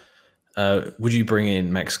 Would you bring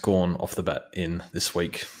in Max Gawn off the bat in this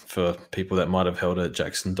week for people that might have held a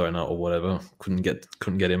Jackson donut or whatever? Couldn't get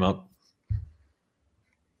him up.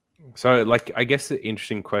 So, like, I guess the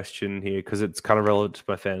interesting question here, because it's kind of relevant to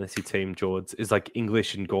my fantasy team, George, is like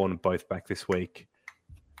English and Gawn both back this week.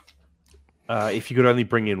 If you could only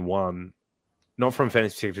bring in one, not from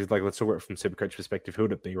fantasy perspective, like let's talk about it from Supercoach perspective, who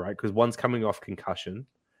would it be, right? Because one's coming off concussion,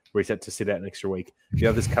 where he's had to sit out an extra week. The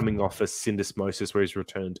other's coming off a syndesmosis, where he's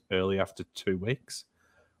returned early after 2 weeks.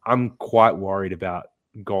 I'm quite worried about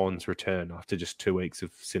Gawn's return after just 2 weeks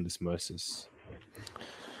of syndesmosis.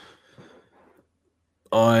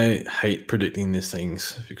 I hate predicting these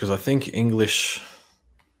things because I think English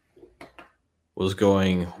was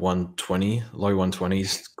going 120, low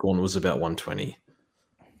 120s. Gawn was about 120.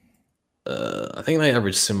 I think they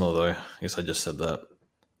averaged similar though. I guess I just said that.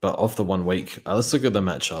 But off the 1 week, let's look at the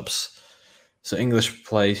matchups. So English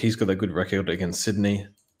plays, he's got a good record against Sydney.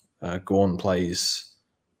 Gawn plays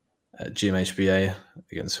at GMHBA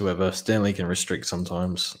against whoever. Stanley can restrict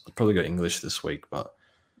sometimes. I've probably got English this week, but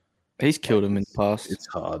he's killed him in the past. It's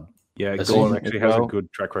hard. Yeah, Gawn actually has a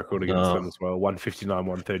good track record against them as well. 159,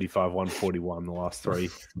 135, 141 the last 3.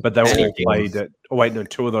 But they were all played at... Oh, wait, no,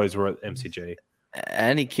 2 of those were at MCG.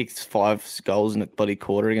 And he kicked 5 goals in a bloody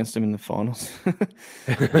quarter against him in the finals.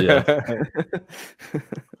 Yeah.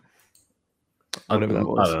 Whatever that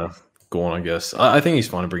was. I don't know. Gawn, I guess. I think he's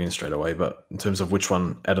fine to bring in straight away, but in terms of which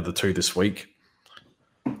one out of the 2 this week,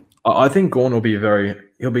 I think Gawn will be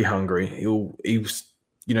he'll be hungry. He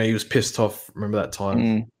was pissed off. Remember that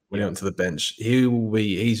time when he went to the bench?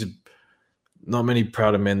 He's not many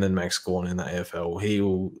prouder men than Max Gawn in the AFL.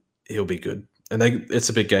 He'll be good. And it's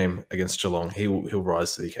a big game against Geelong. He'll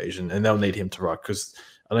rise to the occasion, and they'll need him to rock. Because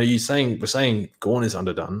I know we're saying Gawn is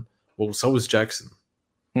underdone. Well, so was Jackson.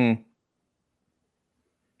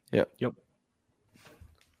 Yep.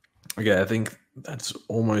 Okay, I think that's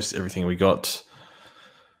almost everything we got.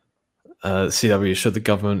 CW, should the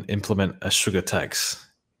government implement a sugar tax?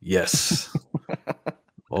 Yes.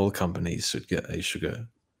 All companies should get a sugar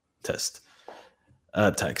tax.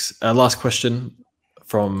 Last question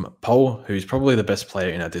from Paul, who's probably the best player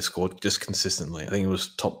in our Discord, just consistently. I think he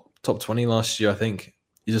was top 20 last year. I think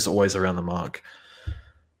he's just always around the mark.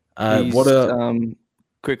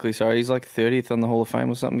 Quickly, sorry, he's like 30th on the Hall of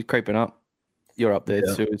Fame or something. He's creeping up. You're up there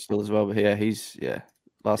too, still as well. But yeah,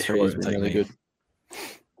 last 3 years been really good.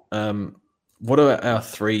 What are our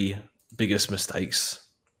 3 biggest mistakes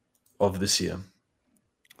of this year?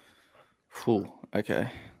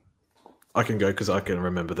 Okay. I can go because I can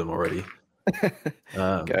remember them already.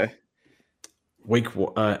 Okay.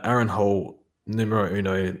 Aaron Hall, numero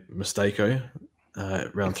uno mistake.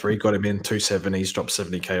 Round 3, got him in 270s, dropped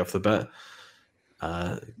 70k off the bat.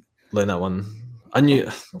 learn that one. I knew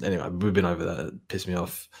anyway. We've been over that. It pissed me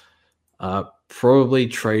off. Probably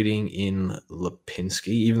trading in Lipinski,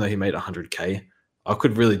 even though he made 100k. I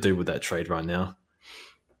could really do with that trade right now.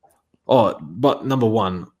 Oh, but number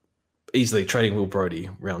one, easily trading Will Brody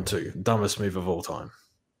round 2, dumbest move of all time.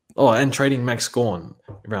 Oh, and trading Max Gorn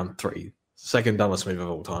round 3, second dumbest move of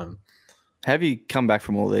all time. Have you come back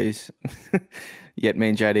from all these? Yet me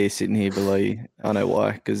and JD are sitting here below you. I know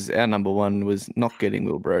why, because our number one was not getting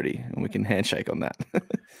Will Brody, and we can handshake on that.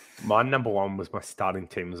 My number one was my starting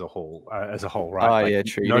team as a whole, right? Oh, yeah,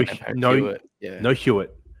 true. No Hewitt. Yeah. No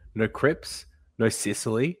Hewitt, no Cripps, no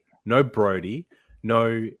Sicily, no Brody,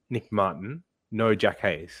 no Nick Martin, no Jack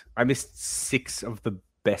Hayes. I missed 6 of the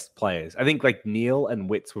best players. I think like Neil and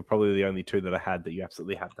Witts were probably the only 2 that I had that you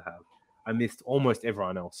absolutely had to have. I missed almost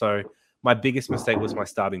everyone else. So my biggest mistake was my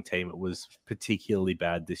starting team. It was particularly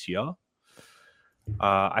bad this year.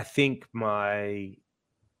 I think my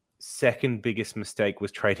second biggest mistake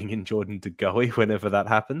was trading in Jordan De Goey whenever that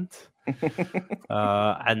happened.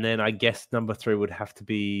 And then I guess number 3 would have to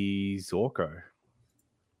be Zorko.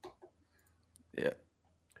 Yeah.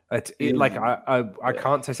 I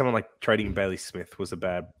can't say someone like trading Bailey Smith was a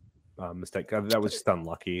bad mistake. That was just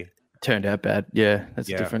unlucky. Turned out bad. Yeah, that's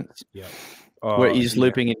the difference. Yeah. Where he's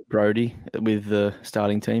looping in Brody with the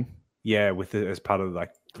starting team. Yeah, as part of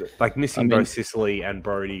like missing both Sicily and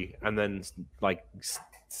Brody, and then like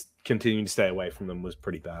continuing to stay away from them was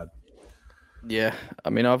pretty bad. Yeah,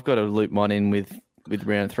 I mean, I've got to loop mine in with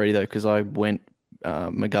round 3 though, because I went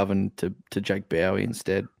McGovern to Jake Bowie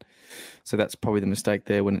instead. So that's probably the mistake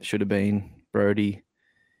there, when it should have been Brody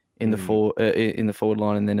in the forward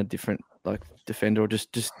line, and then a different like defender, or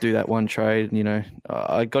just do that one trade. You know,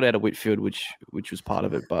 I got out of Whitfield, which was part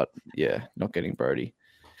of it, but yeah, not getting Brody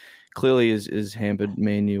clearly is hampered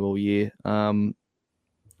me and you all year.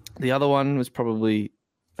 The other one was probably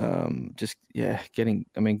getting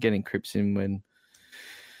Cripps in when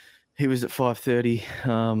he was at 530,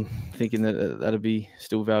 thinking that that'd be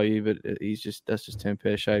still value, but that's just turned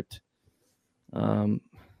pear shaped.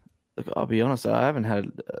 Look, I'll be honest, I haven't had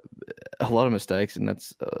a lot of mistakes, and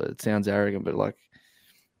that's it sounds arrogant, but like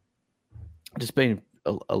just been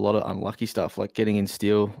a lot of unlucky stuff, like getting in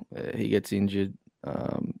Steele, he gets injured,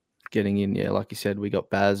 getting in, like you said, we got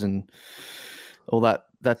Baz and all that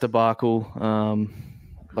debacle.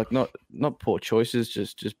 Like not poor choices,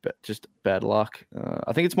 just bad luck.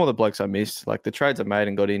 I think it's more the blokes I missed. Like the trades I made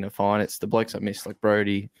and got in are fine. It's the blokes I missed, like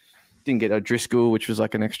Brody. Didn't get O'Driscoll, which was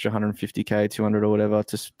like an extra 150k, 200 or whatever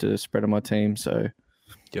to spread on my team. So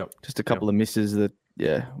just a couple of misses that,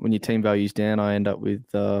 when your team value's down, I end up with,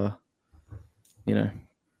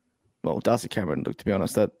 Darcy Cameron, look, to be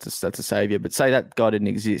honest, that's a saviour. But say that guy didn't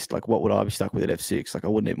exist, like what would I be stuck with at F6? Like I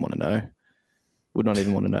wouldn't even want to know. Would not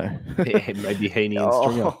even want to know. Yeah, maybe Heaney and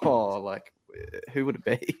Stringer. Like who would it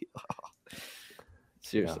be?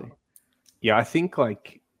 Seriously. Yeah, I think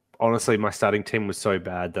like honestly, my starting team was so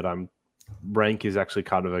bad that rank is actually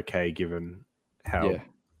kind of okay given how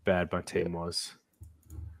bad my team was.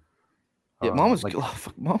 Yeah, mine was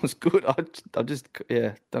good. I just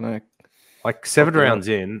don't know. Like 7 rounds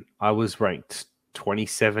in, I was ranked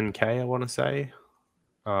 27k, I want to say,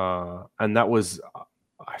 and that was.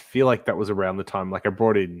 I feel like that was around the time, like I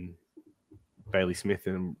brought in Bailey Smith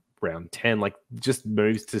in round 10, like just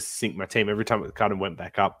moves to sink my team. Every time it kind of went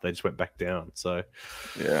back up, they just went back down. So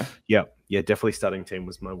yeah, definitely starting team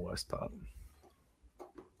was my worst part.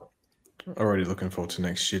 Already looking forward to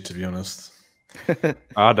next year, to be honest.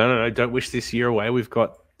 I don't know. Don't wish this year away. We've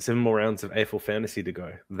got 7 more rounds of AFL fantasy to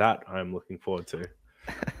go. That I'm looking forward to.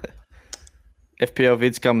 FPL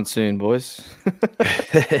vid's coming soon, boys.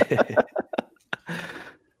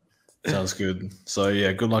 Sounds good. So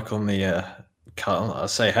yeah, good luck on the car. I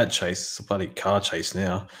say hat chase. It's a bloody car chase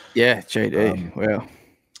now. Yeah, JD. Wow.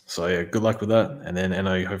 So yeah, good luck with that. And then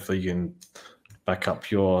NO, hopefully you can back up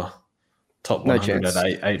your top 100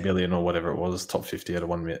 at 8 million or whatever it was. Top 50 at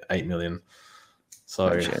 8 million.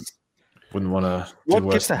 So wouldn't want to. What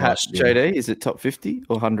gets the hat, JD? Is it top 50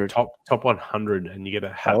 or 100? Top 100, and you get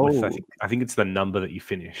a hat with I think it's the number that you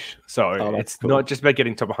finish. So it's not just about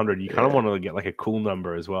getting top 100. You kind of want to get like a cool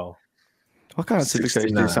number as well. Why can't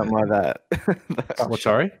Supercoach do something like that? What?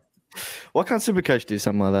 Sorry. Why can't Supercoach do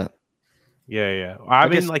something like that? Yeah. I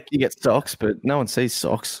mean, like you get socks, but no one sees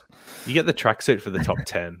socks. You get the tracksuit for the top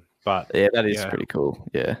 10, but yeah, that is pretty cool.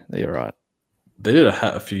 Yeah, you're right. They did a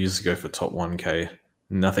hat a few years ago for top 1k.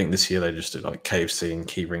 And I think this year they just did like KFC and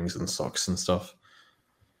key rings and socks and stuff.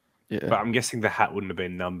 Yeah, but I'm guessing the hat wouldn't have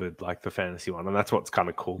been numbered like the fantasy one, and that's what's kind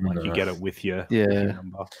of cool. Like you get it with your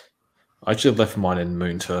number. I actually left mine in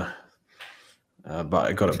Moonter, but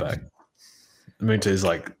I got it back. Moonter is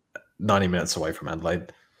like 90 minutes away from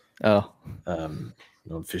Adelaide. Oh, On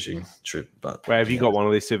a fishing trip. But Where have you got one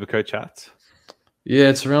of these Superco chats? Yeah,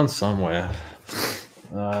 it's around somewhere.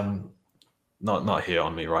 Not here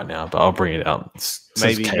on me right now, but I'll bring it out.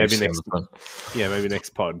 Maybe KFC next. on the front. Yeah, maybe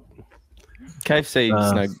next pod.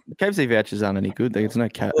 KFC vouchers aren't any good. There's no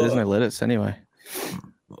lettuce anyway.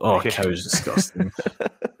 Oh, cabbage, disgusting.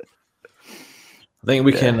 I think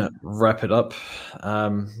we can wrap it up.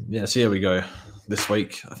 So here we go. This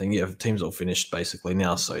week, I think the team's all finished basically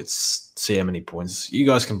now, so it's see how many points. You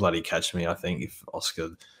guys can bloody catch me, I think, if Oscar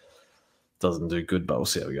doesn't do good, but we'll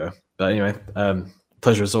see how we go. But anyway,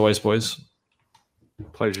 pleasure as always, boys.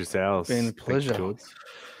 Pleasure's ours. Been a pleasure. Thanks,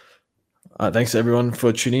 George. Thanks everyone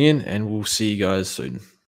for tuning in, and we'll see you guys soon.